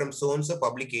document from so-and-so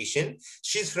publication.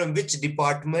 She's from which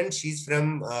department? She's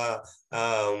from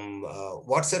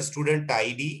what's her student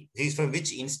ID? She's from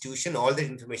which institution? All the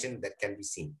information that can be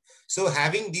seen. So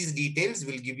having these details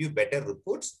will give you better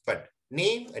reports, but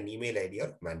name and email ID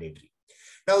are mandatory.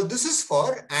 Now, this is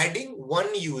for adding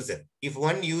one user. If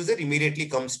one user immediately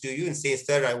comes to you and says,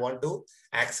 sir, I want to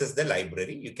access the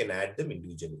library, you can add them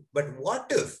individually. But what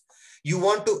if you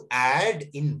want to add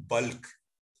in bulk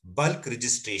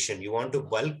registration? You want to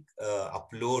bulk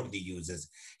upload the users.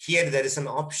 Here, there is an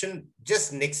option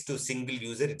just next to single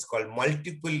user. It's called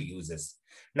multiple users.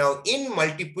 Now, in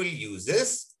multiple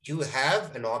users, you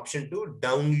have an option to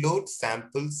download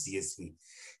sample CSV.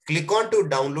 Click on to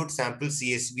download sample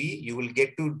CSV. You will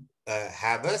get to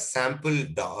have a sample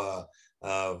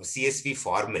CSV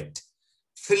format.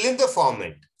 Fill in the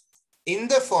format. In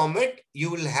the format,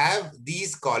 you will have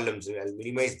these columns. I'll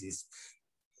minimize this.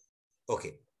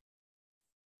 Okay.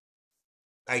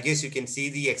 I guess you can see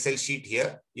the Excel sheet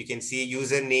here. You can see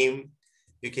username.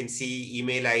 You can see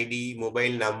email ID,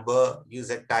 mobile number,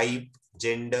 user type,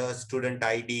 gender, student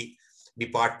ID,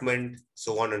 department,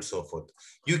 so on and so forth.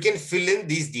 You can fill in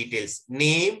these details.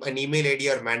 Name and email ID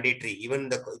are mandatory. Even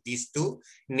these two,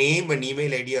 name and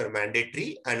email ID are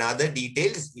mandatory, and other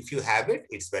details, if you have it,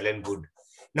 it's well and good.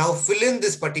 Now fill in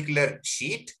this particular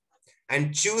sheet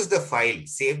and choose the file.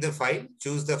 Save the file,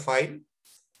 choose the file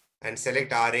and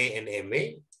select RA and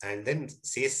MA and then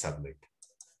say submit.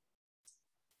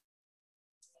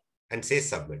 And say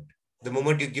submit. The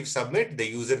moment you give submit, the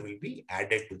user will be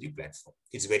added to the platform.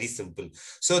 It's very simple.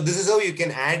 So this is how you can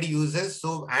add users.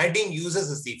 So adding users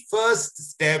is the first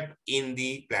step in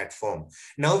the platform.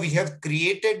 Now we have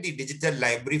created the digital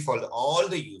library for all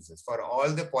the users, for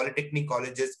all the polytechnic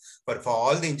colleges, for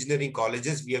all the engineering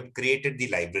colleges, we have created the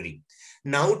library.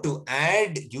 Now to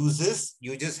add users,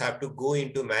 you just have to go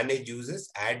into manage users,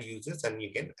 add users, and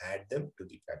you can add them to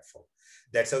the platform.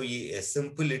 That's how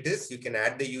simple it is. You can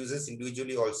add the users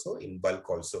individually also, in bulk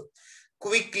also.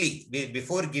 Quickly,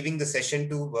 before giving the session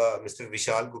to Mr.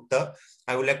 Vishal Gupta,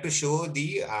 I would like to show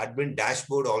the admin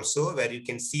dashboard also, where you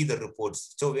can see the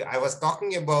reports. So I was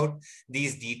talking about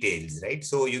these details, right?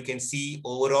 So you can see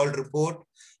overall report.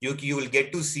 You will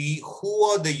get to see who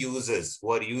are the users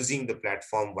who are using the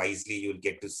platform wisely. You will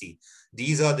get to see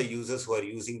these are the users who are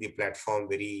using the platform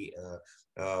very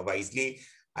wisely.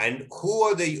 And who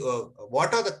are the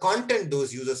what are the content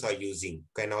those users are using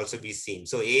can also be seen.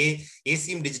 So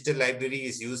ASIM digital library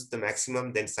is used the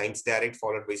maximum, then Science Direct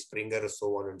followed by Springer, so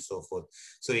on and so forth.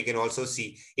 So you can also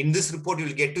see in this report, you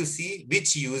will get to see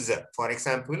which user. For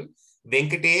example,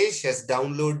 Venkatesh has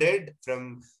downloaded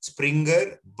from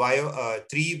Springer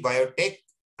 3 Biotech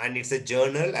and it's a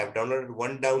journal. I've downloaded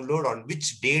one download on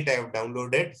which date I have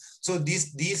downloaded. So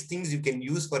these things you can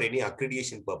use for any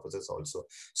accreditation purposes also.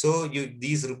 So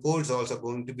these reports are also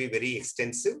going to be very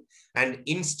extensive, and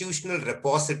institutional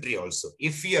repository also.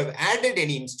 If you have added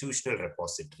any institutional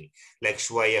repository like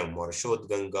Shwayam or Shodh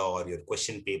Ganga or your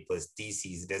question papers,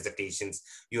 theses, dissertations,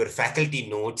 your faculty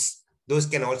notes, those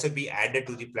can also be added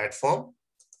to the platform.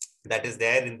 That is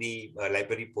there in the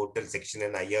library portal section,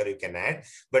 and here you can add.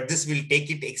 But this will take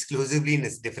it exclusively in a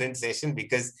different session,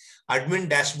 because admin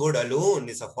dashboard alone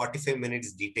is a 45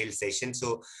 minutes detailed session.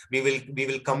 So we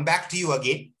will come back to you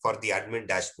again for the admin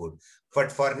dashboard.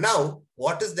 But for now,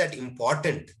 what is that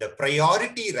important? The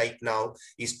priority right now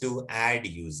is to add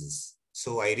users.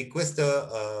 So I request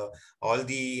all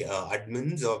the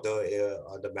admins of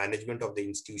the management of the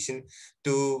institution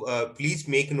to please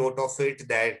make note of it,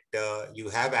 that you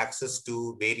have access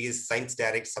to various Science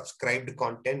Direct subscribed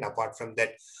content. Apart from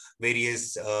that,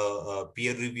 various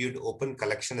peer-reviewed open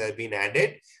collection has been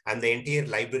added, and the entire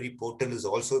library portal is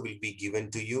also will be given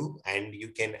to you, and you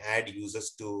can add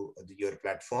users to your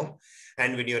platform.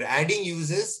 And when you're adding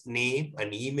users, name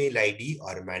and email ID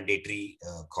are mandatory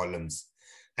columns.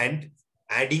 And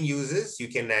adding users, you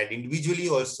can add individually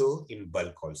also, in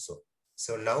bulk also.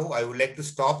 So now I would like to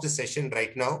stop the session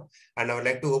right now, and I would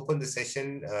like to open the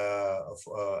session.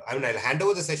 I'll hand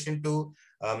over the session to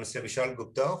Mr. Vishal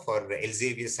Gupta for the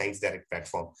Elsevier Science Direct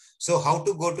platform. So how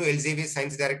to go to Elsevier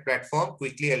Science Direct platform?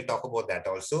 Quickly, I'll talk about that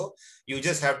also. You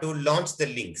just have to launch the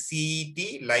link,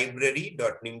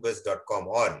 cetlibrary.nimbus.com,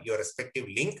 or your respective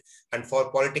link. And for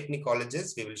Polytechnic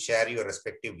colleges, we will share your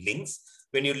respective links.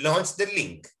 When you launch the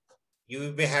link,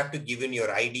 you may have to give in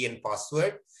your ID and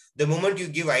password. The moment you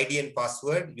give ID and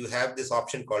password, you have this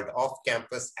option called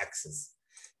off-campus access.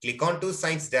 Click on to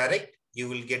Science Direct. You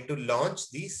will get to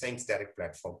launch the Science Direct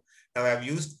platform. Now I've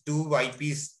used two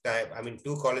IPs,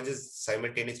 two colleges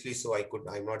simultaneously, so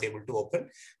I'm not able to open.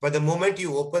 But the moment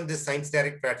you open the Science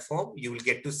Direct platform, you will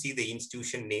get to see the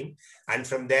institution name. And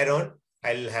from there on,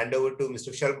 I'll hand over to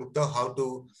Mr. Vishal Gupta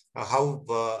how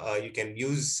you can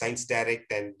use Science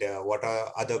Direct, and what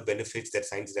are other benefits that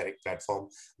Science Direct platform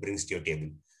brings to your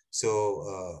table.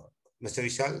 So, Mr.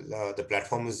 Vishal, the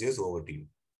platform is yours. Over to you.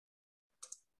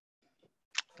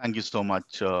 Thank you so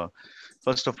much.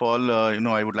 First of all,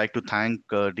 I would like to thank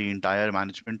the entire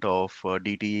management of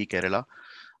DTE Kerala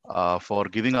for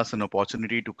giving us an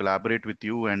opportunity to collaborate with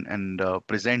you and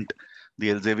present the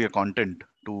Elsevier content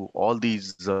to all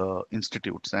these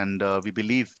institutes. And we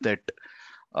believe that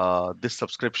this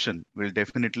subscription will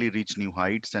definitely reach new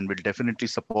heights and will definitely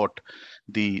support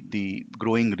the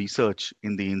growing research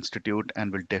in the institute,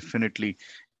 and will definitely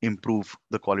improve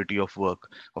the quality of work.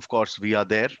 Of course, we are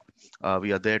there.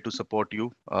 We are there to support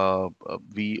you.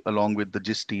 We, along with the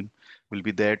GIST team, will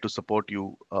be there to support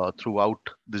you throughout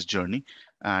this journey,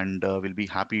 and will be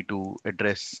happy to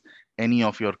address any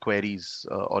of your queries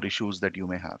or issues that you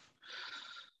may have.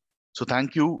 So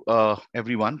thank you,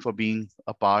 everyone, for being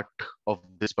a part of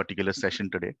this particular session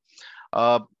today.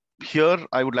 Here,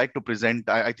 I would like to present,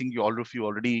 I think all of you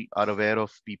already are aware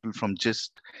of people from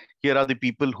GIST. Here are the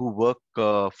people who work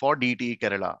for DTE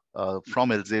Kerala from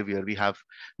Elsevier. We have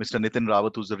Mr. Nitin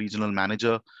Rawat, who's the regional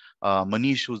manager,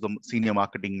 Manish, who's the senior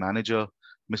marketing manager,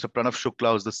 Mr. Pranav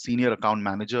Shukla, who's the senior account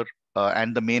manager,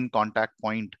 and the main contact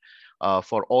point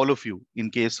for all of you in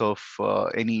case of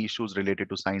any issues related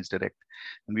to Science Direct.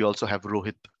 And we also have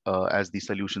Rohit as the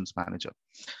solutions manager.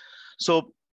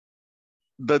 So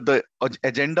the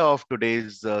agenda of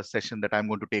today's session that I'm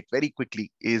going to take very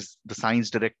quickly is the Science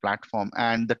Direct platform.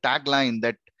 And the tagline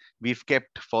that we've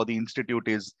kept for the Institute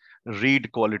is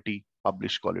read quality,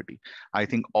 publish quality. I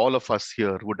think all of us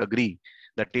here would agree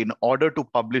that in order to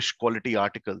publish quality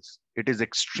articles, it is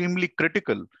extremely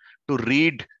critical to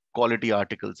read quality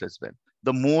articles as well.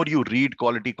 The more you read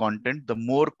quality content, the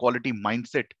more quality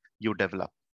mindset you develop.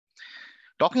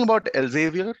 Talking about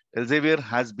Elsevier, Elsevier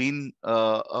has been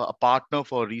a partner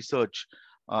for research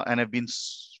and have been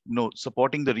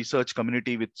supporting the research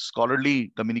community with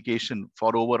scholarly communication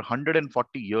for over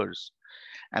 140 years.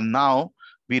 And now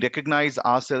we recognize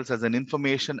ourselves as an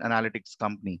information analytics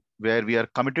company where we are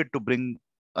committed to bring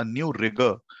a new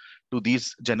rigor to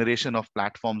these generation of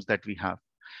platforms that we have.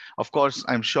 Of course,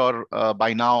 I'm sure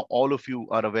by now all of you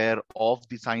are aware of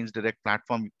the Science Direct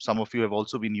platform. Some of you have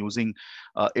also been using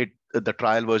the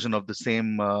trial version of the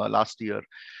same last year.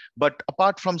 But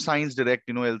apart from Science Direct,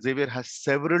 Elsevier has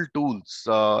several tools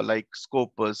like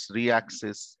Scopus,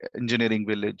 Reaxis, Engineering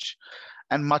Village,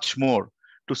 and much more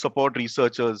to support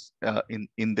researchers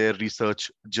in their research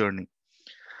journey.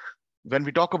 When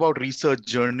we talk about research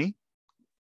journey,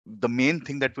 the main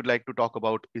thing that we'd like to talk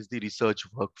about is the research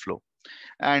workflow.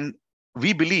 And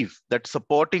we believe that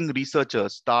supporting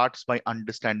researchers starts by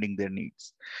understanding their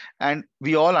needs. And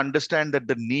we all understand that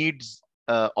the needs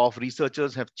of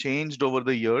researchers have changed over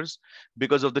the years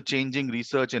because of the changing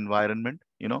research environment.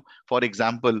 For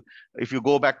example, if you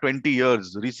go back 20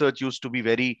 years, research used to be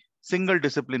very single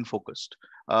discipline focused.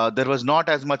 There was not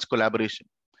as much collaboration.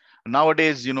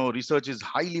 Nowadays, research is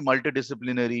highly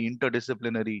multidisciplinary,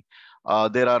 interdisciplinary.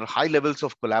 There are high levels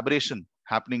of collaboration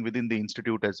happening within the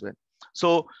institute as well.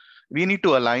 So we need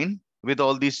to align with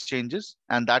all these changes.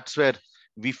 And that's where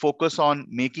we focus on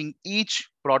making each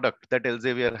product that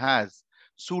Elsevier has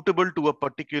suitable to a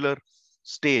particular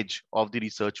stage of the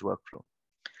research workflow.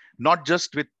 Not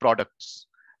just with products.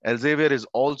 Elsevier is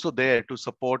also there to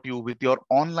support you with your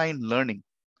online learning.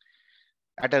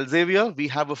 At Elsevier, we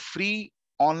have a free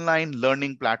online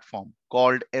learning platform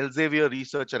called Elsevier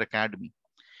Researcher Academy.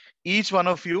 Each one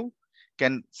of you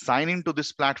can sign into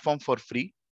this platform for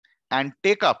free and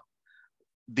take up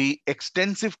the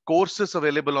extensive courses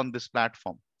available on this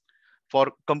platform for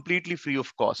completely free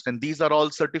of cost. And these are all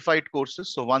certified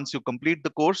courses. So once you complete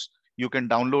the course, you can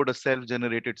download a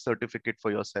self-generated certificate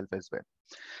for yourself as well.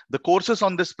 The courses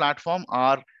on this platform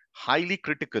are highly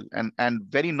critical and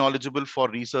very knowledgeable for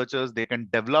researchers. They can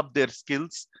develop their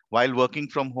skills while working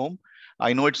from home.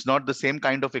 I know it's not the same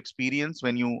kind of experience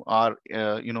when you are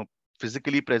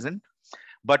physically present,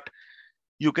 but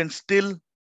you can still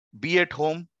be at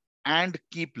home and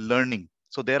keep learning.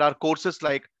 So there are courses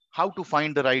like how to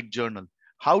find the right journal,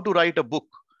 how to write a book,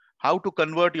 how to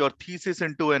convert your thesis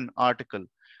into an article,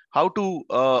 how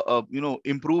to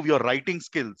improve your writing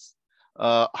skills,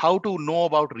 how to know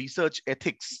about research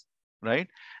ethics, right?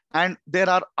 And there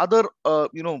are other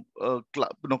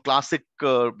classic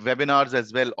webinars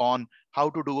as well on how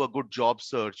to do a good job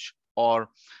search or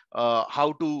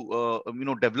how to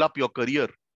develop your career.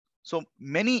 So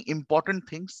many important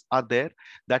things are there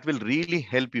that will really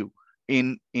help you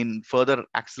in further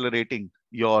accelerating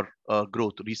your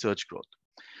research growth.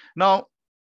 Now,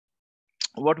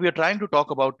 what we are trying to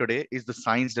talk about today is the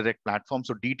Science Direct platform.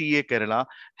 So DTE Kerala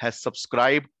has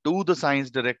subscribed to the Science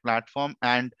Direct platform.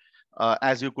 And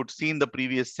as you could see in the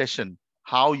previous session,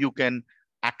 how you can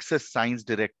access Science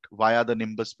Direct via the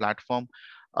Knimbus platform.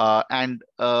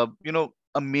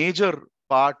 A major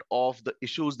part of the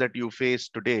issues that you face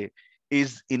today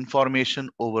is information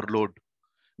overload.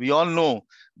 We all know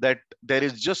that there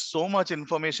is just so much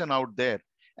information out there.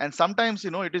 And sometimes,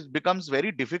 it becomes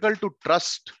very difficult to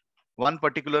trust one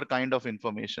particular kind of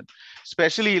information.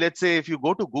 Especially, let's say, if you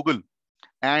go to Google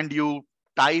and you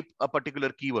type a particular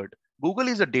keyword. Google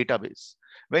is a database.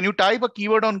 When you type a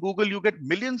keyword on Google, you get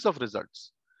millions of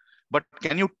results. But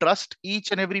can you trust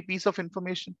each and every piece of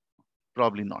information?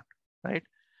 Probably not, right?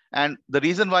 And the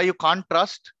reason why you can't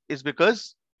trust is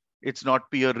because it's not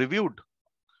peer reviewed.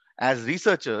 As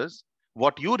researchers,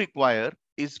 what you require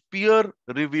is peer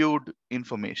reviewed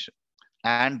information.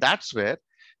 And that's where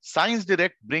Science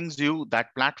Direct brings you that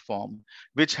platform,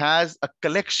 which has a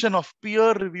collection of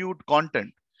peer reviewed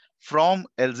content from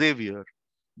Elsevier,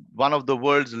 one of the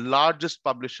world's largest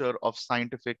publisher of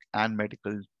scientific and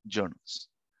medical journals.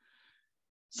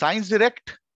 Science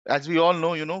Direct, as we all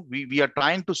know, we are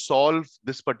trying to solve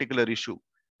this particular issue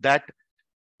that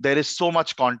there is so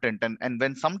much content. And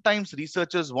when sometimes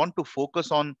researchers want to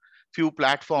focus on few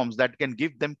platforms that can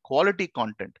give them quality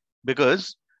content,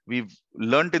 because we've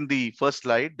learned in the first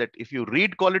slide that if you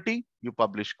read quality, you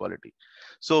publish quality.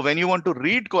 So when you want to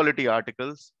read quality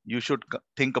articles, you should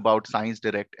think about Science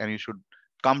Direct and you should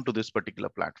come to this particular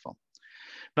platform.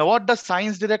 Now, what does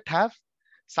Science Direct have?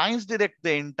 Science Direct,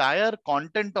 the entire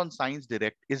content on Science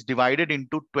Direct is divided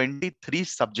into 23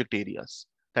 subject areas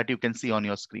that you can see on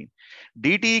your screen.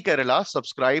 DTE Kerala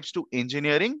subscribes to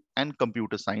engineering and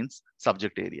computer science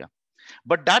subject area.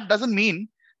 But that doesn't mean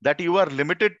that you are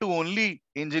limited to only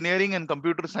engineering and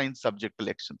computer science subject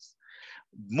collections.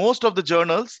 Most of the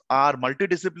journals are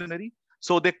multidisciplinary,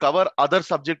 so they cover other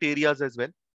subject areas as well.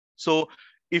 So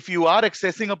if you are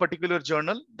accessing a particular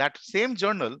journal, that same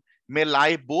journal may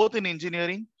lie both in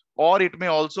engineering, or it may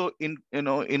also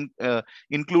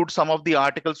include some of the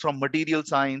articles from material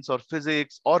science or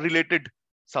physics or related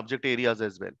subject areas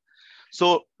as well.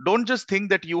 So don't just think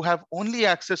that you have only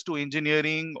access to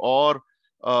engineering or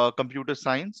computer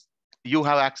science. You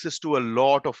have access to a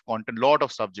lot of content, lot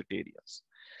of subject areas.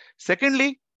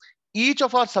 Secondly, each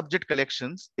of our subject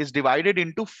collections is divided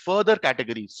into further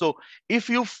categories. So if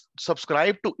you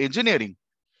subscribe to engineering,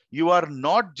 you are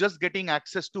not just getting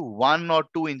access to one or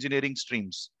two engineering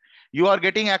streams. You are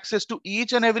getting access to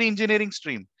each and every engineering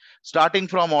stream, starting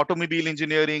from automobile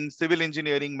engineering, civil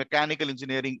engineering, mechanical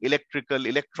engineering, electrical,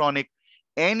 electronic,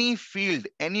 any field,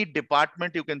 any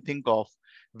department you can think of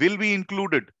will be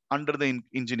included under the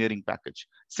engineering package.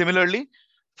 Similarly,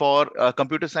 for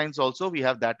computer science also, we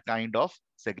have that kind of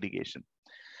segregation.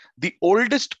 The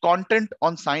oldest content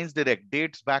on Science Direct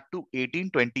dates back to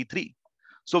 1823.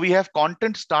 So we have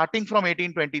content starting from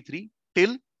 1823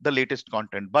 till the latest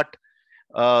content. But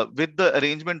with the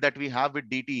arrangement that we have with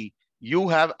DTE, you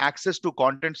have access to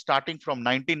content starting from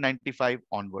 1995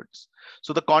 onwards.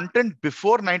 So the content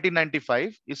before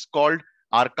 1995 is called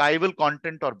archival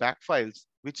content or back files,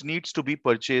 which needs to be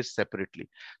purchased separately.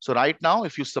 So right now,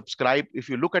 if you subscribe, if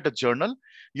you look at a journal,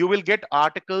 you will get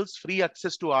articles, free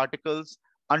access to articles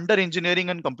under engineering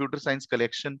and computer science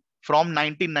collection from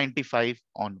 1995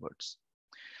 onwards.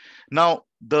 Now,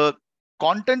 the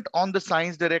content on the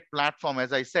Science Direct platform,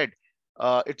 as I said,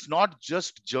 it's not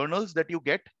just journals that you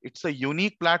get. It's a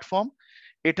unique platform.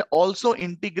 It also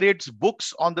integrates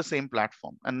books on the same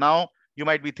platform. And now you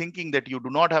might be thinking that you do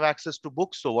not have access to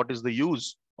books. So what is the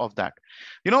use of that?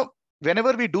 You know,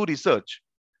 whenever we do research,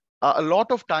 a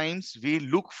lot of times we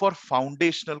look for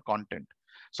foundational content.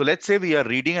 So let's say we are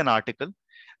reading an article.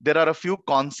 There are a few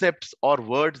concepts or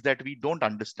words that we don't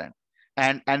understand,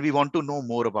 and we want to know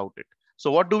more about it. So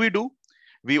what do?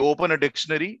 We open a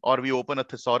dictionary, or we open a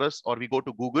thesaurus, or we go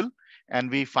to Google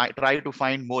and we try to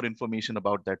find more information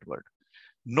about that word.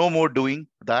 No more doing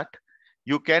that.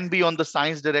 You can be on the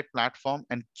Science Direct platform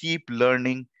and keep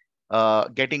learning,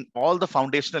 getting all the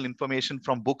foundational information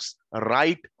from books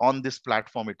right on this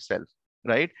platform itself,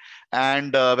 right?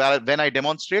 And when I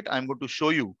demonstrate, I'm going to show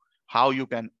you how you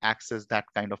can access that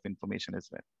kind of information as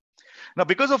well. Now,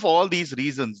 because of all these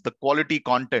reasons, the quality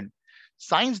content,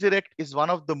 Science Direct is one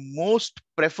of the most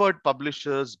preferred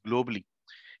publishers globally.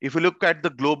 If you look at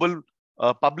the global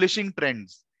publishing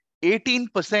trends,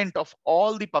 18% of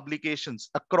all the publications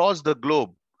across the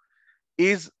globe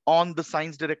is on the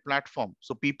Science Direct platform.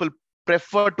 So people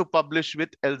prefer to publish with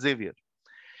Elsevier.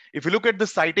 If you look at the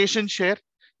citation share,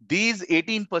 these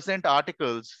 18%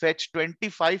 articles fetch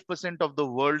 25% of the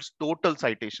world's total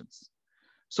citations.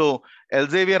 So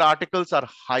Elsevier articles are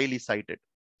highly cited.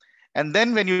 And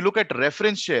then when you look at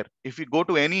reference share, if you go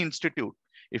to any institute,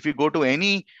 if you go to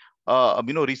any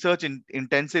research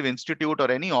intensive institute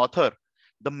or any author,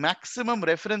 the maximum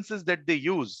references that they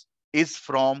use is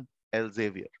from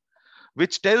Elsevier,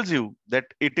 which tells you that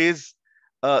it is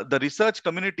the research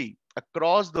community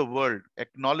across the world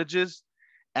acknowledges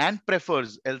and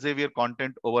prefers Elsevier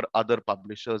content over other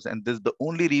publishers. And this, the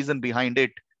only reason behind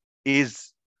it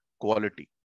is quality.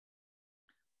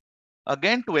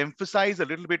 Again, to emphasize a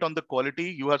little bit on the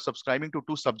quality, you are subscribing to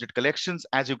 2 subject collections.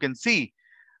 As you can see,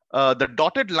 the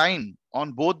dotted line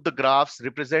on both the graphs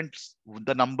represents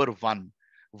the number 1.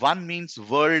 1 means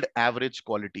world average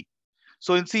quality.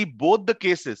 So you see both the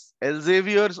cases,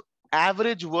 Elsevier's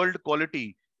average world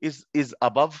quality is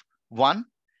above 1,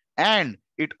 and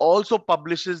it also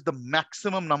publishes the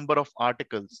maximum number of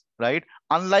articles, right?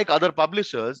 Unlike other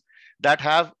publishers that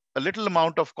have a little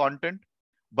amount of content,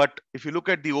 but if you look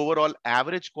at the overall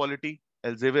average quality,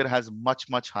 Elsevier has much,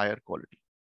 much higher quality.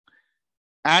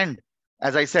 And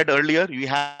as I said earlier, we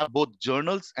have both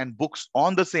journals and books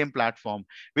on the same platform,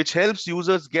 which helps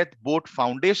users get both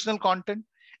foundational content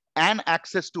and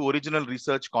access to original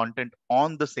research content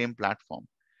on the same platform.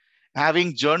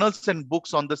 Having journals and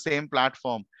books on the same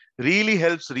platform really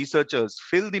helps researchers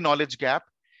fill the knowledge gap,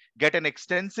 get an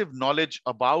extensive knowledge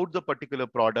about the particular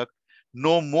product,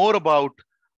 know more about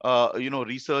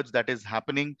research that is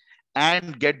happening,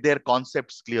 and get their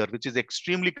concepts clear, which is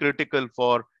extremely critical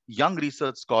for young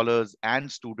research scholars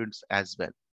and students as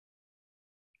well.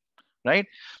 Right?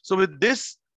 So with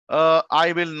this,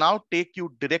 I will now take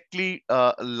you directly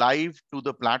live to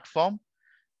the platform.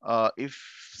 If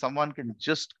someone can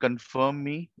just confirm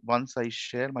me once I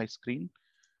share my screen.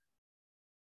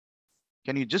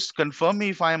 Can you just confirm me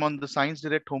if I am on the Science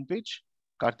Direct homepage?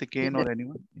 Karthikeyan or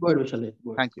anyone? Go ahead, Vishal.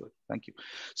 Thank you. Thank you.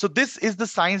 So this is the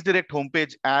Science Direct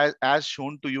homepage as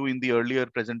shown to you in the earlier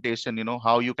presentation, you know,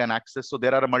 how you can access. So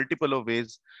there are a multiple of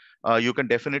ways. You can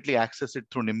definitely access it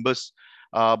through Knimbus,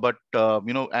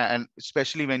 and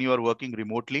especially when you are working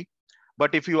remotely.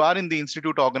 But if you are in the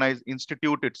institute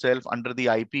itself under the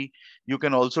IP, you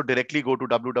can also directly go to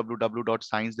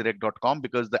www.sciencedirect.com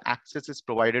because the access is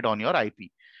provided on your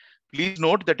IP. Please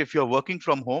note that if you're working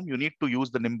from home, you need to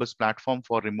use the Knimbus platform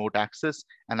for remote access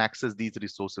and access these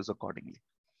resources accordingly.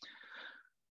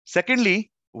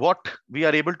 Secondly, what we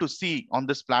are able to see on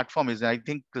this platform is, I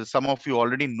think some of you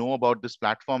already know about this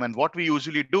platform, and what we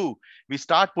usually do, we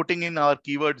start putting in our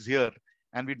keywords here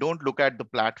and we don't look at the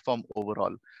platform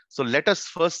overall. So let us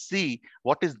first see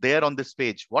what is there on this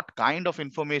page, what kind of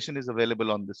information is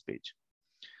available on this page.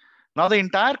 Now, the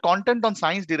entire content on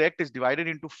Science Direct is divided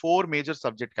into 4 major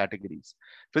subject categories: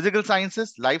 physical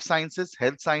sciences, life sciences,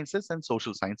 health sciences, and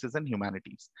social sciences and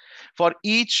humanities. For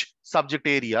each subject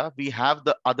area, we have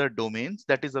the other domains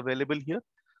that is available here.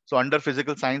 So under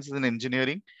physical sciences and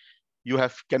engineering, you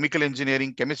have chemical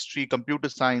engineering, chemistry, computer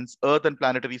science, earth and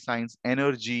planetary science,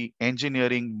 energy,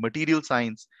 engineering, material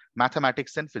science,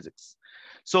 mathematics, and physics.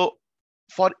 So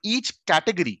for each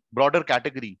category, broader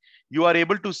category, you are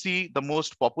able to see the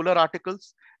most popular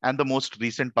articles and the most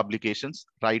recent publications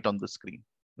right on the screen,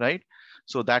 right?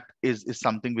 So that is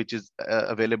something which is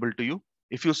available to you.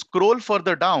 If you scroll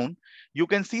further down, you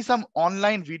can see some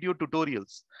online video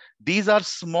tutorials. These are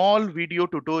small video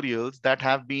tutorials that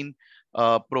have been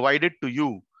provided to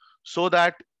you so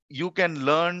that you can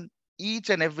learn each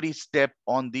and every step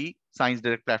on the Science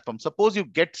Direct platform. Suppose you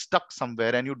get stuck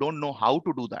somewhere and you don't know how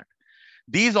to do that.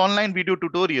 These online video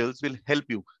tutorials will help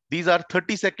you. These are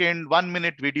 30-second,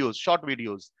 1-minute videos, short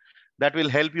videos that will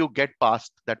help you get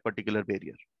past that particular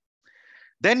barrier.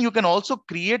 Then you can also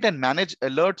create and manage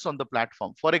alerts on the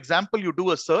platform. For example, you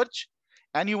do a search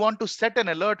and you want to set an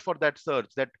alert for that search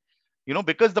that,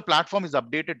 because the platform is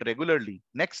updated regularly.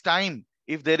 Next time,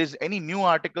 if there is any new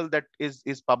article that is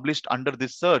published under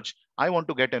this search, I want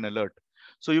to get an alert.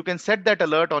 So you can set that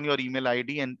alert on your email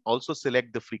ID and also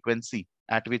select the frequency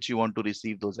at which you want to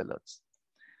receive those alerts.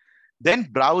 Then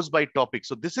browse by topic.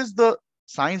 So this is the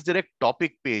Science Direct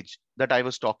topic page that I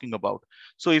was talking about.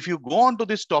 So if you go onto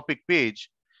this topic page,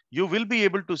 you will be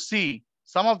able to see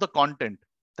some of the content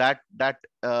that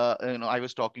I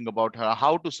was talking about,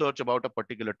 how to search about a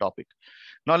particular topic.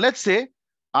 Now let's say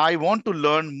I want to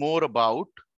learn more about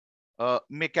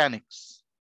mechanics,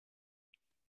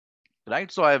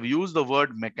 right? So I have used the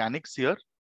word mechanics here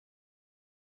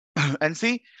and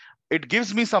see, it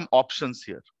gives me some options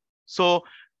here. So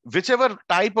whichever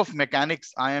type of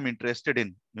mechanics I am interested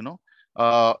in,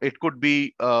 it could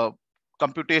be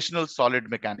computational solid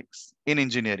mechanics in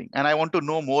engineering, and I want to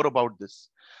know more about this.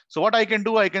 So what I can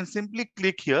do, I can simply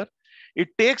click here.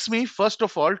 It takes me first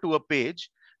of all to a page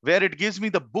where it gives me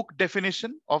the book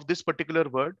definition of this particular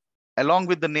word, along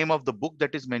with the name of the book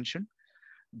that is mentioned,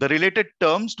 the related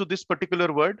terms to this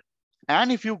particular word.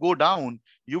 And if you go down,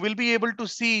 you will be able to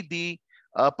see the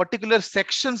particular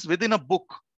sections within a book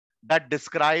that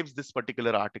describes this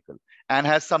particular article and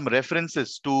has some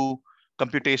references to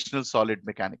computational solid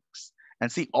mechanics.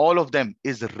 And see, all of them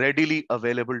is readily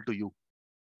available to you,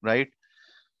 right?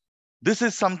 This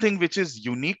is something which is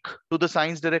unique to the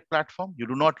Science Direct platform. You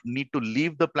do not need to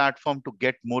leave the platform to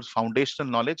get more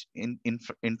foundational knowledge.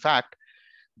 In fact,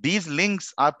 these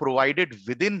links are provided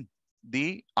within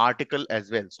the article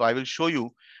as well. So I will show you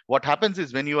what happens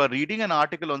is when you are reading an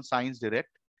article on Science Direct,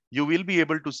 you will be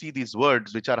able to see these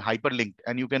words which are hyperlinked,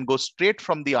 and you can go straight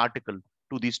from the article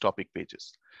to these topic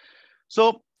pages.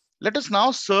 So let us now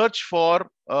search for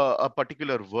a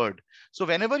particular word. So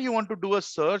whenever you want to do a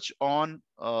search on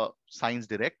Science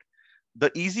Direct,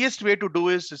 the easiest way to do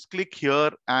is just click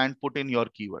here and put in your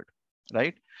keyword,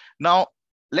 right? Now,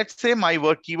 let's say my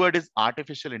keyword is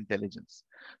artificial intelligence.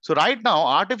 So right now,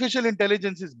 artificial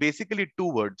intelligence is basically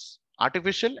 2 words,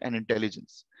 artificial and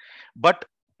intelligence. But,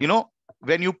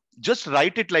 when you just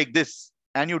write it like this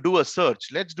and you do a search,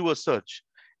 let's do a search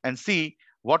and see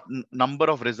what number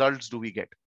of results do we get.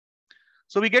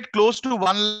 So we get close to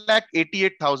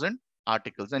 1,88,000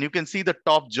 articles, and you can see the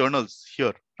top journals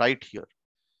here, right here.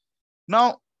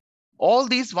 Now, all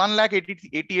these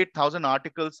 1,88,000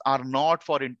 articles are not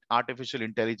for artificial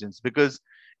intelligence, because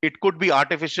it could be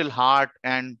artificial heart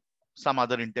and some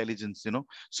other intelligence,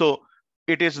 So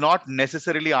it is not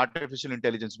necessarily artificial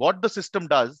intelligence. What the system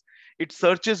does, it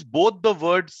searches both the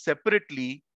words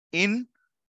separately in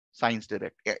Science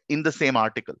Direct, in the same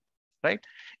article, right?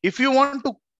 If you want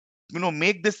to,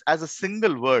 make this as a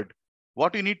single word,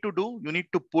 what you need to do, you need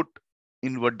to put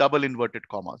double inverted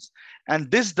commas.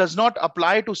 And this does not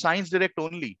apply to Science Direct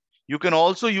only. You can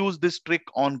also use this trick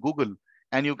on Google,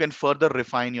 and you can further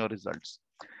refine your results.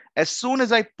 As soon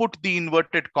as I put the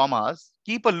inverted commas,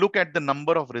 keep a look at the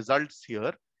number of results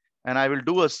here, and I will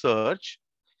do a search,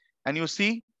 and you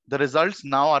see the results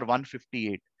now are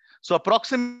 158. So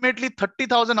approximately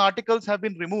 30,000 articles have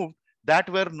been removed that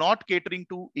were not catering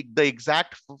to the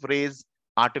exact phrase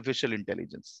artificial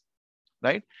intelligence,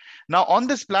 right? Now on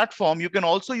this platform, you can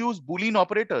also use Boolean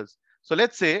operators. So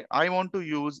let's say I want to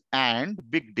use and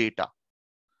big data.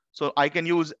 So I can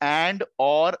use and,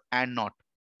 or, and not.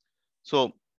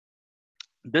 So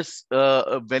this,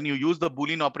 when you use the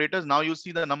Boolean operators, now you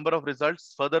see the number of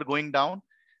results further going down.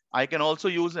 I can also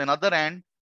use another and,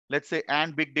 let's say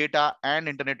and big data and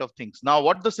Internet of Things. Now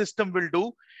what the system will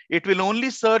do, it will only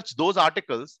search those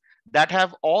articles that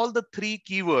have all the 3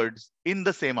 keywords in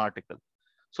the same article.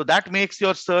 So that makes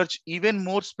your search even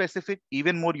more specific,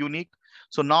 even more unique.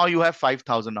 So now you have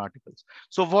 5,000 articles.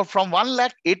 So from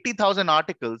 1,80,000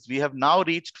 articles, we have now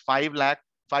reached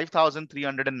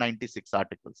 5,396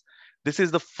 articles. This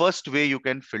is the first way you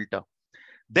can filter.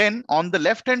 Then on the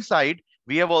left-hand side,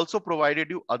 we have also provided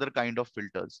you other kind of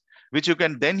filters, which you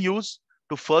can then use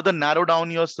to further narrow down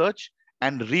your search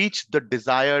and reach the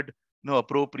desired,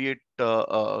 appropriate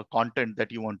content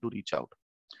that you want to reach out.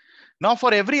 Now,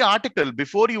 for every article,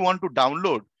 before you want to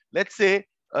download, let's say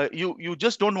you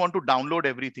just don't want to download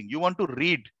everything. You want to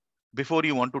read before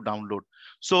you want to download.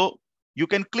 So you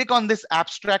can click on this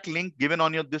abstract link given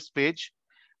on this page.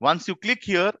 Once you click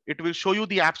here, it will show you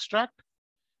the abstract.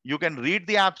 You can read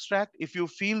the abstract. If you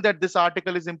feel that this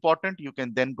article is important, you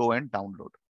can then go and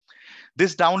download.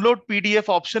 This download PDF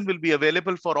option will be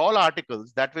available for all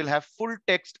articles that will have full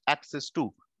text access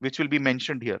to, which will be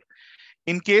mentioned here.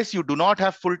 In case you do not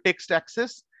have full text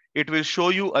access, it will show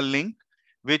you a link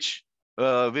which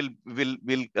will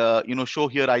show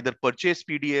here either purchase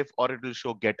PDF or it will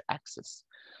show get access.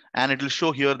 And it will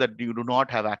show here that you do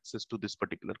not have access to this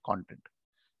particular content,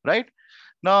 right?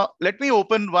 Now, let me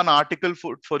open one article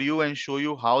for you and show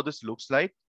you how this looks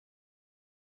like.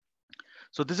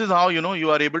 So this is how, you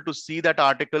are able to see that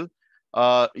article.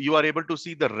 You are able to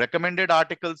see the recommended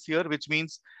articles here, which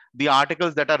means the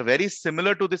articles that are very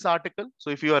similar to this article. So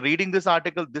if you are reading this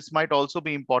article, this might also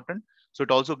be important. So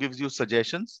it also gives you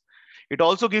suggestions. It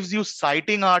also gives you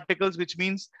citing articles, which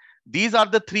means these are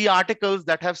the 3 articles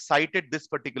that have cited this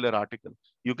particular article.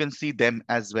 You can see them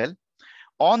as well.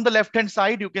 On the left-hand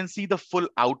side, you can see the full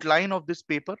outline of this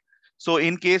paper. So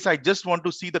in case I just want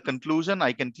to see the conclusion,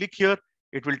 I can click here.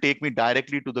 It will take me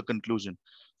directly to the conclusion.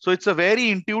 So it's a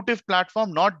very intuitive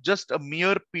platform, not just a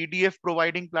mere PDF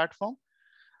providing platform.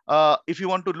 If you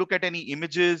want to look at any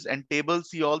images and tables,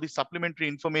 see all the supplementary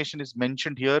information is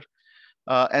mentioned here.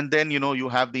 And then, you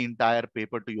have the entire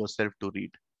paper to yourself to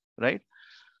read, right?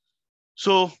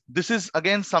 So this is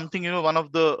again something, one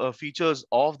of the features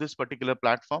of this particular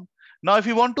platform. Now, if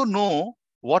you want to know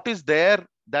what is there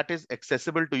that is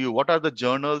accessible to you, what are the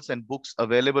journals and books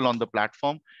available on the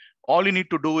platform, all you need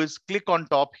to do is click on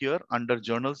top here under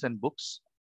journals and books.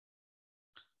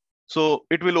 So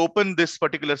it will open this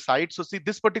particular site. So see,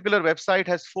 this particular website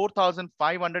has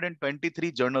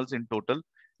 4,523 journals in total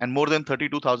and more than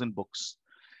 32,000 books.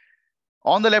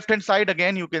 On the left-hand side,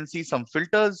 again, you can see some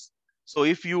filters. So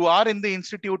if you are in the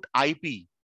Institute IP,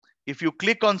 if you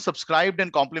click on subscribed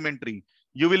and complimentary,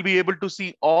 you will be able to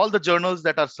see all the journals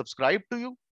that are subscribed to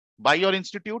you by your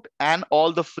institute and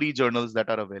all the free journals that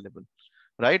are available,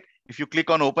 right? If you click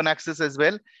on open access as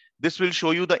well, this will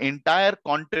show you the entire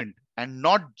content and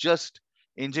not just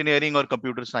engineering or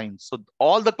computer science. So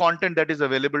all the content that is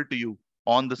available to you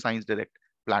on the Science Direct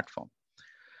platform.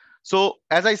 So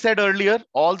as I said earlier,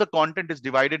 all the content is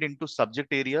divided into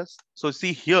subject areas. So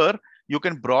see here, you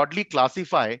can broadly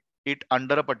classify it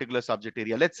under a particular subject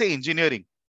area. Let's say engineering.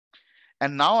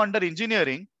 And now under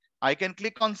engineering, I can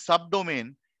click on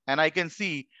subdomain and I can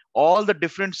see all the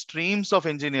different streams of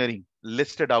engineering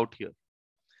listed out here.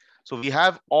 So we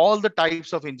have all the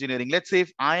types of engineering. Let's say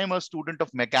if I am a student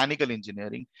of mechanical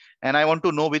engineering and I want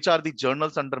to know which are the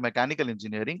journals under mechanical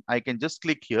engineering, I can just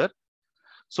click here.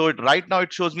 So right now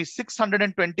it shows me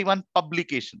 621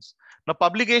 publications. Now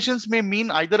publications may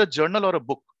mean either a journal or a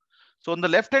book. So on the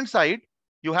left-hand side,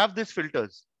 you have these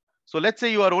filters. So let's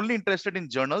say you are only interested in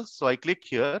journals. So I click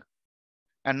here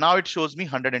and now it shows me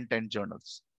 110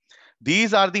 journals.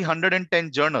 These are the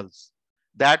 110 journals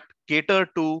that cater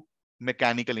to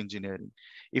mechanical engineering.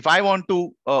 If I want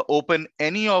to open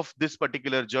any of this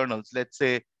particular journals, let's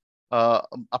say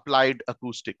applied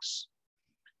acoustics.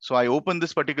 So I open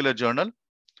this particular journal.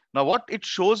 Now what it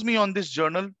shows me on this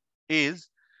journal is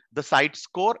the site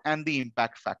score and the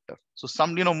impact factor. So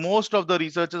most of the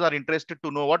researchers are interested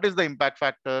to know what is the impact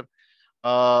factor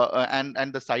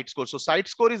and the site score. So site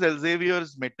score is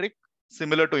Elsevier's metric,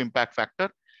 similar to impact factor.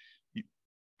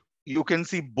 You can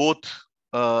see both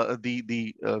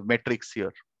the metrics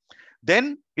here.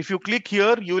 Then if you click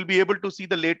here, you will be able to see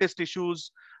the latest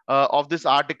issues of this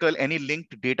article, any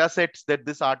linked data sets that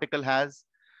this article has,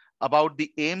 about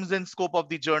the aims and scope of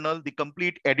the journal, the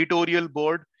complete editorial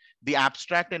board, the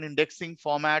abstract and indexing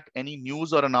format, any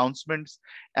news or announcements.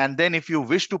 And then if you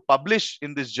wish to publish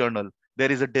in this journal,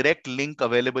 there is a direct link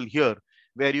available here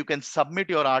where you can submit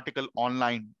your article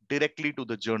online directly to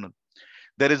the journal.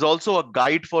 There is also a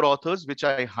guide for authors, which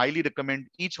I highly recommend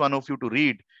each one of you to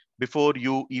read before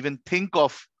you even think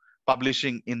of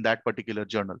publishing in that particular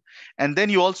journal. And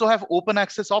then you also have open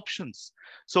access options.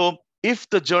 So If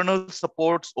the journal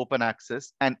supports open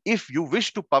access, and if you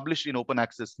wish to publish in open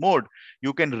access mode,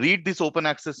 you can read these open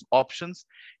access options.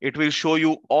 It will show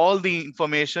you all the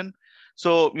information.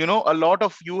 So, a lot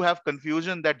of you have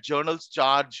confusion that journals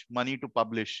charge money to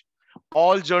publish.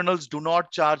 All journals do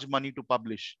not charge money to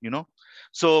publish,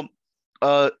 So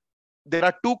there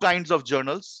are two kinds of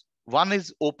journals. One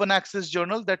is open access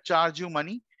journal that charge you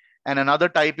money, and another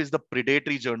type is the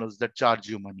predatory journals that charge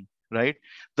you money, right?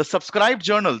 The subscribed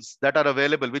journals that are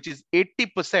available, which is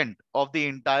 80% of the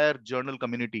entire journal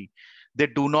community, they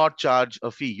do not charge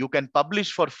a fee. You can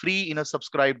publish for free in a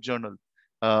subscribed journal,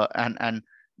 and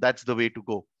that's the way to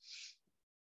go.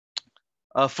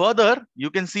 Further, you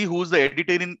can see who's the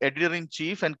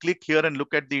editor-in-chief and click here and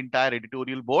look at the entire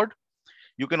editorial board.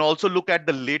 You can also look at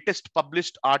the latest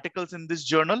published articles in this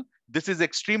journal. This is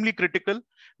extremely critical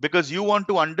because you want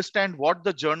to understand what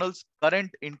the journal's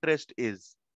current interest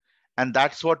is. And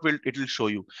that's what it will show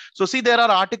you. So see, there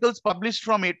are articles published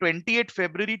from 28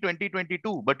 February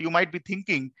 2022, but you might be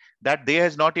thinking that they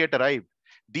has not yet arrived.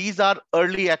 These are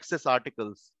early access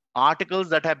articles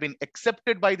that have been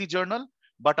accepted by the journal,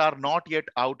 but are not yet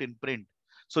out in print.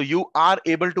 So you are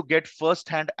able to get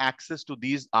first-hand access to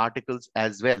these articles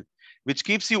as well, which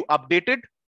keeps you updated,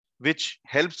 which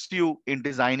helps you in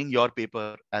designing your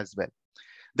paper as well.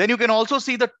 Then you can also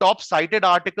see the top cited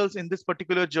articles in this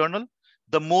particular journal,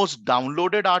 the most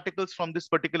downloaded articles from this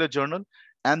particular journal,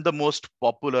 and the most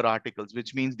popular articles,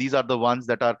 which means these are the ones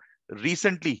that are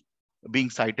recently being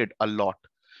cited a lot.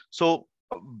 So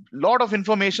a lot of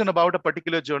information about a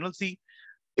particular journal. See,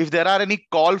 if there are any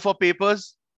call for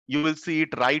papers, you will see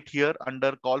it right here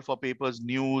under call for papers,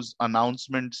 news,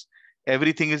 announcements,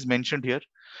 everything is mentioned here.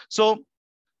 So,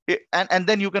 and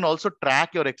then you can also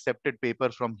track your accepted paper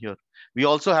from here. We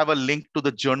also have a link to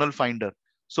the journal finder.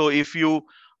 So if you,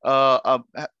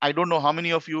 I don't know how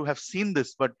many of you have seen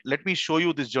this, but let me show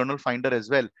you this journal finder as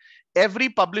well. Every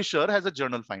publisher has a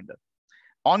journal finder.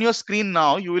 On your screen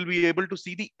now, you will be able to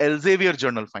see the Elsevier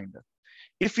journal finder.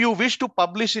 If you wish to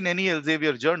publish in any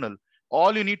Elsevier journal,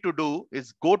 all you need to do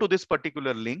is go to this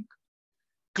particular link,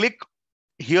 click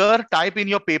here, type in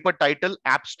your paper title,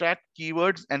 abstract,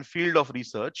 keywords, and field of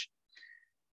research.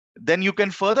 Then you can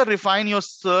further refine your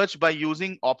search by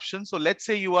using options. So let's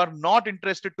say you are not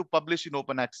interested to publish in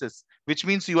open access, which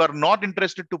means you are not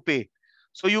interested to pay.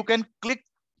 So you can click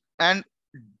and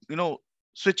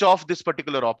switch off this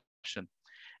particular option.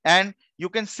 And you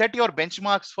can set your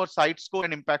benchmarks for site score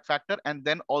and impact factor. And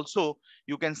then also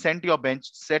you can set your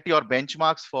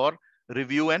benchmarks for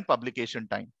review and publication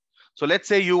time. So let's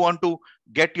say you want to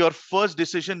get your first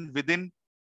decision within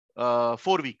 4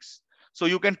 weeks. So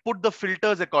you can put the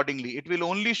filters accordingly. It will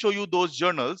only show you those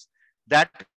journals that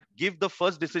give the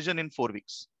first decision in 4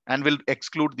 weeks and will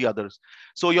exclude the others.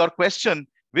 So your question,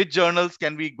 which journals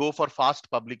can we go for fast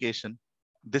publication?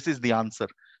 This is the answer.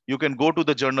 You can go to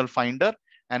the journal finder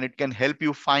and it can help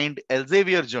you find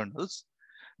Elsevier journals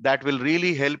that will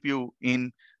really help you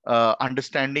in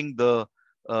understanding the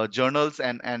journals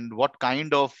and what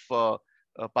kind of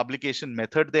publication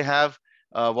method they have,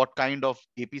 what kind of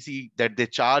APC that they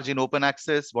charge in open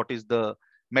access, what is the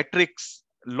metrics,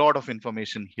 lot of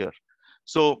information here.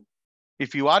 So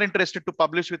if you are interested to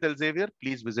publish with Elsevier,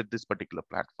 please visit this particular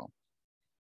platform.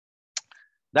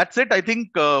 That's it, I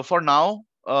think, for now.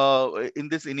 In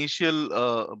this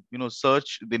initial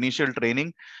search, the initial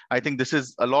training, I think this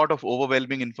is a lot of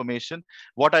overwhelming information.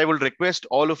 What I will request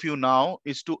all of you now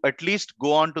is to at least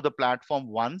go on to the platform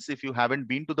once. If you haven't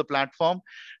been to the platform,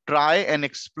 try and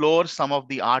explore some of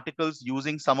the articles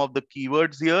using some of the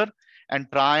keywords here, and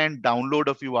try and download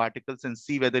a few articles and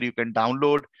see whether you can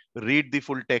download, read the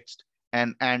full text,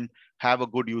 and have a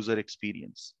good user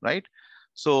experience, right?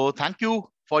 So thank you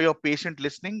for your patient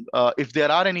listening. If there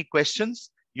are any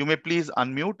questions, you may please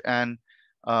unmute, and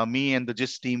me and the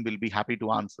GIST team will be happy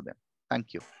to answer them.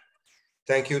 Thank you.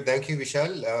 Thank you,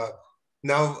 Vishal.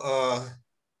 Now,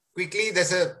 quickly,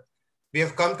 we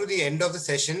have come to the end of the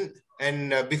session,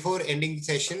 and before ending the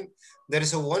session, there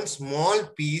is one small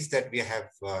piece that we have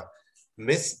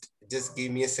missed. Just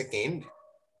give me a second.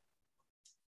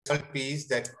 The piece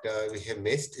that we have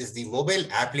missed is the mobile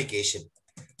application.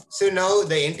 So now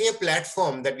the entire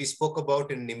platform that we spoke about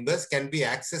in Nimbus can be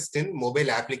accessed in mobile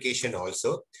application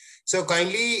also. So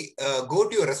kindly go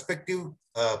to your respective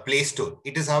Play Store.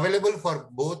 It is available for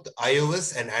both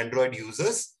iOS and Android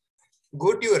users.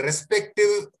 Go to your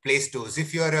respective Play Stores.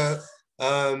 If you are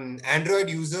an Android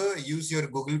user, use your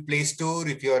Google Play Store.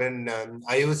 If you are an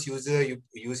iOS user, you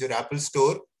use your Apple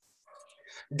Store.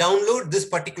 Download this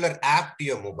particular app to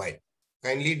your mobile.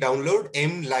 Kindly download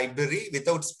M Library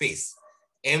without space.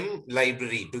 M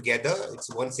Library together,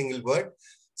 it's one single word.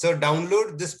 So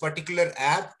download this particular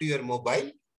app to your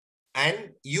mobile and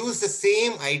use the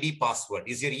same ID password.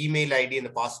 Is your email ID and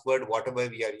the password, whatever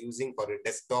we are using for a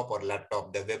desktop or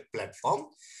laptop, the web platform.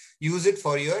 Use it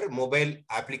for your mobile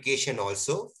application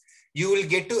also. You will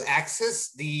get to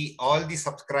access all the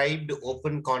subscribed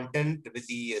open content with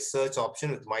the search option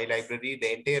with My Library.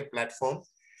 The entire platform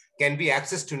can be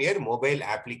accessed in your mobile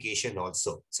application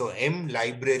also. So M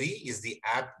Library is the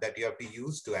app that you have to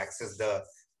use to access the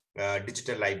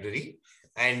digital library.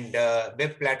 And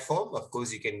web platform, of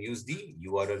course, you can use the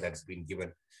URL that's been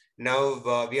given. Now,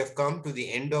 we have come to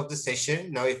the end of the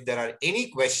session. Now, if there are any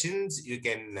questions, you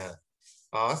can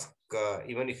ask.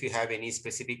 Even if you have any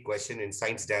specific question in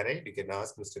Science Direct, you can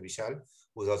ask Mr. Vishal,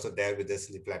 who's also there with us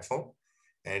in the platform.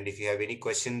 And if you have any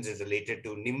questions related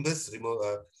to Nimbus,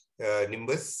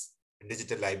 Nimbus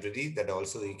digital library, that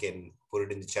also you can put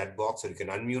it in the chat box, or you can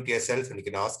unmute yourself and you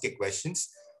can ask your questions.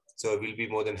 So we'll be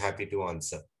more than happy to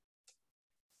answer.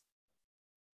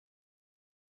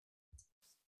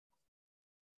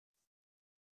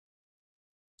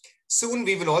 Soon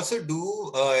we will also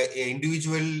do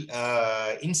individual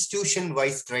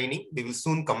institution-wise training. We will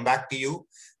soon come back to you.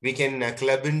 We can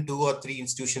club in 2 or 3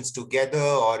 institutions together,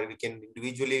 or we can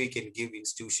individually, we can give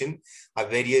institution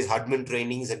various admin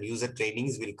trainings and user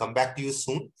trainings. We'll come back to you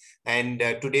soon. And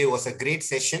today was a great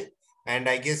session. And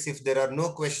I guess if there are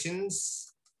no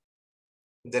questions,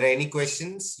 if there are any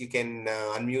questions, you can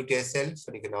unmute yourself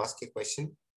and you can ask a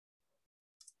question.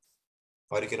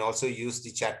 Or you can also use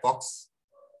the chat box.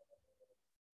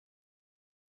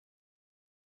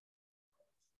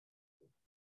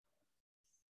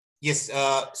 Yes,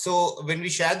 so when we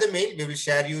share the mail, we will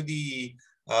share you the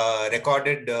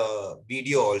recorded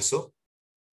video also.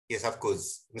 Yes, of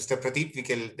course. Mr. Pradeep, we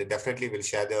can definitely will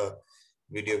share the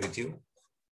video with you.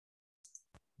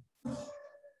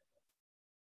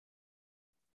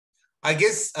 I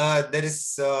guess there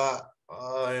is no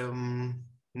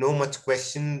much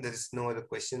question. There is no other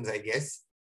questions, I guess.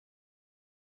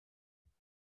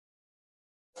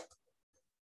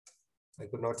 I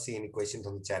could not see any questions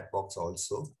on the chat box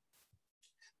also.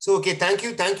 So, okay, thank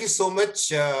you. Thank you so much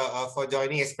for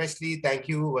joining. Especially thank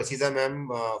you, Vasiza ma'am,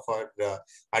 for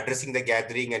addressing the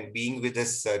gathering and being with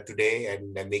us today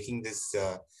and making this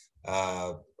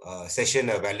session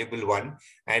a valuable one.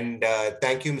 And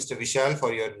thank you, Mr. Vishal,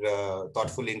 for your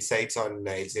thoughtful insights on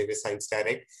Elsevier Science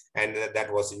Direct. And that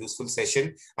was a useful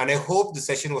session. And I hope the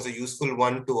session was a useful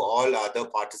one to all other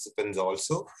participants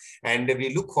also. And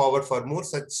we look forward for more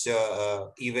such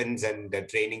events and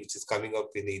training which is coming up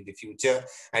in the future.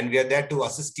 And we are there to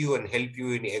assist you and help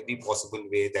you in every possible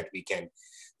way that we can.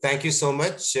 Thank you so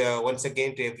much once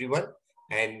again to everyone.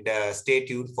 And stay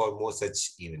tuned for more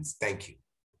such events. Thank you.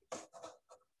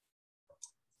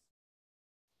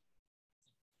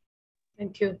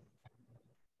 Thank you.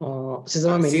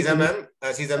 Siza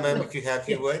ma'am, if you have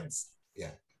few words.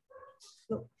 Yeah.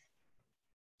 No.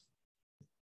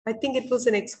 I think it was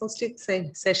an exhaustive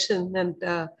session. And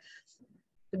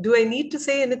do I need to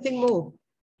say anything more?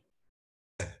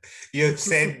 You have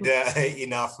said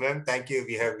enough, ma'am. Thank you.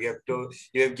 You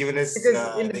have given us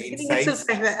in the insights.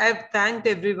 Itself, I've thanked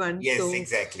everyone. Yes, so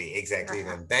exactly,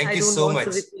 ma'am. Thank you so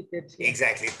much. It, yeah.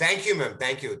 Exactly. Thank you, ma'am.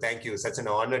 Thank you. Such an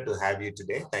honor to have you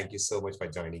today. Thank you so much for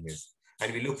joining us.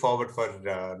 And we look forward for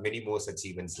many more such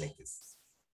events like this.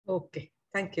 Okay.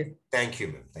 Thank you. Thank you,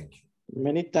 ma'am. Thank you.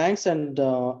 Many thanks, and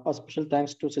a special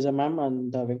thanks to Siza ma'am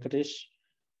and Venkatesh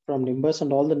from Nimbus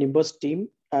and all the Nimbus team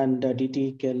and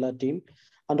DTE Kerala team,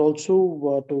 and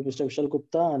also to Mr. Vishal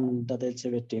Gupta and the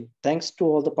Elsevier team. Thanks to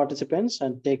all the participants,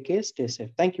 and take care, stay safe.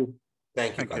 Thank you.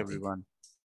 Thank you, everyone.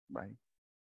 Bye.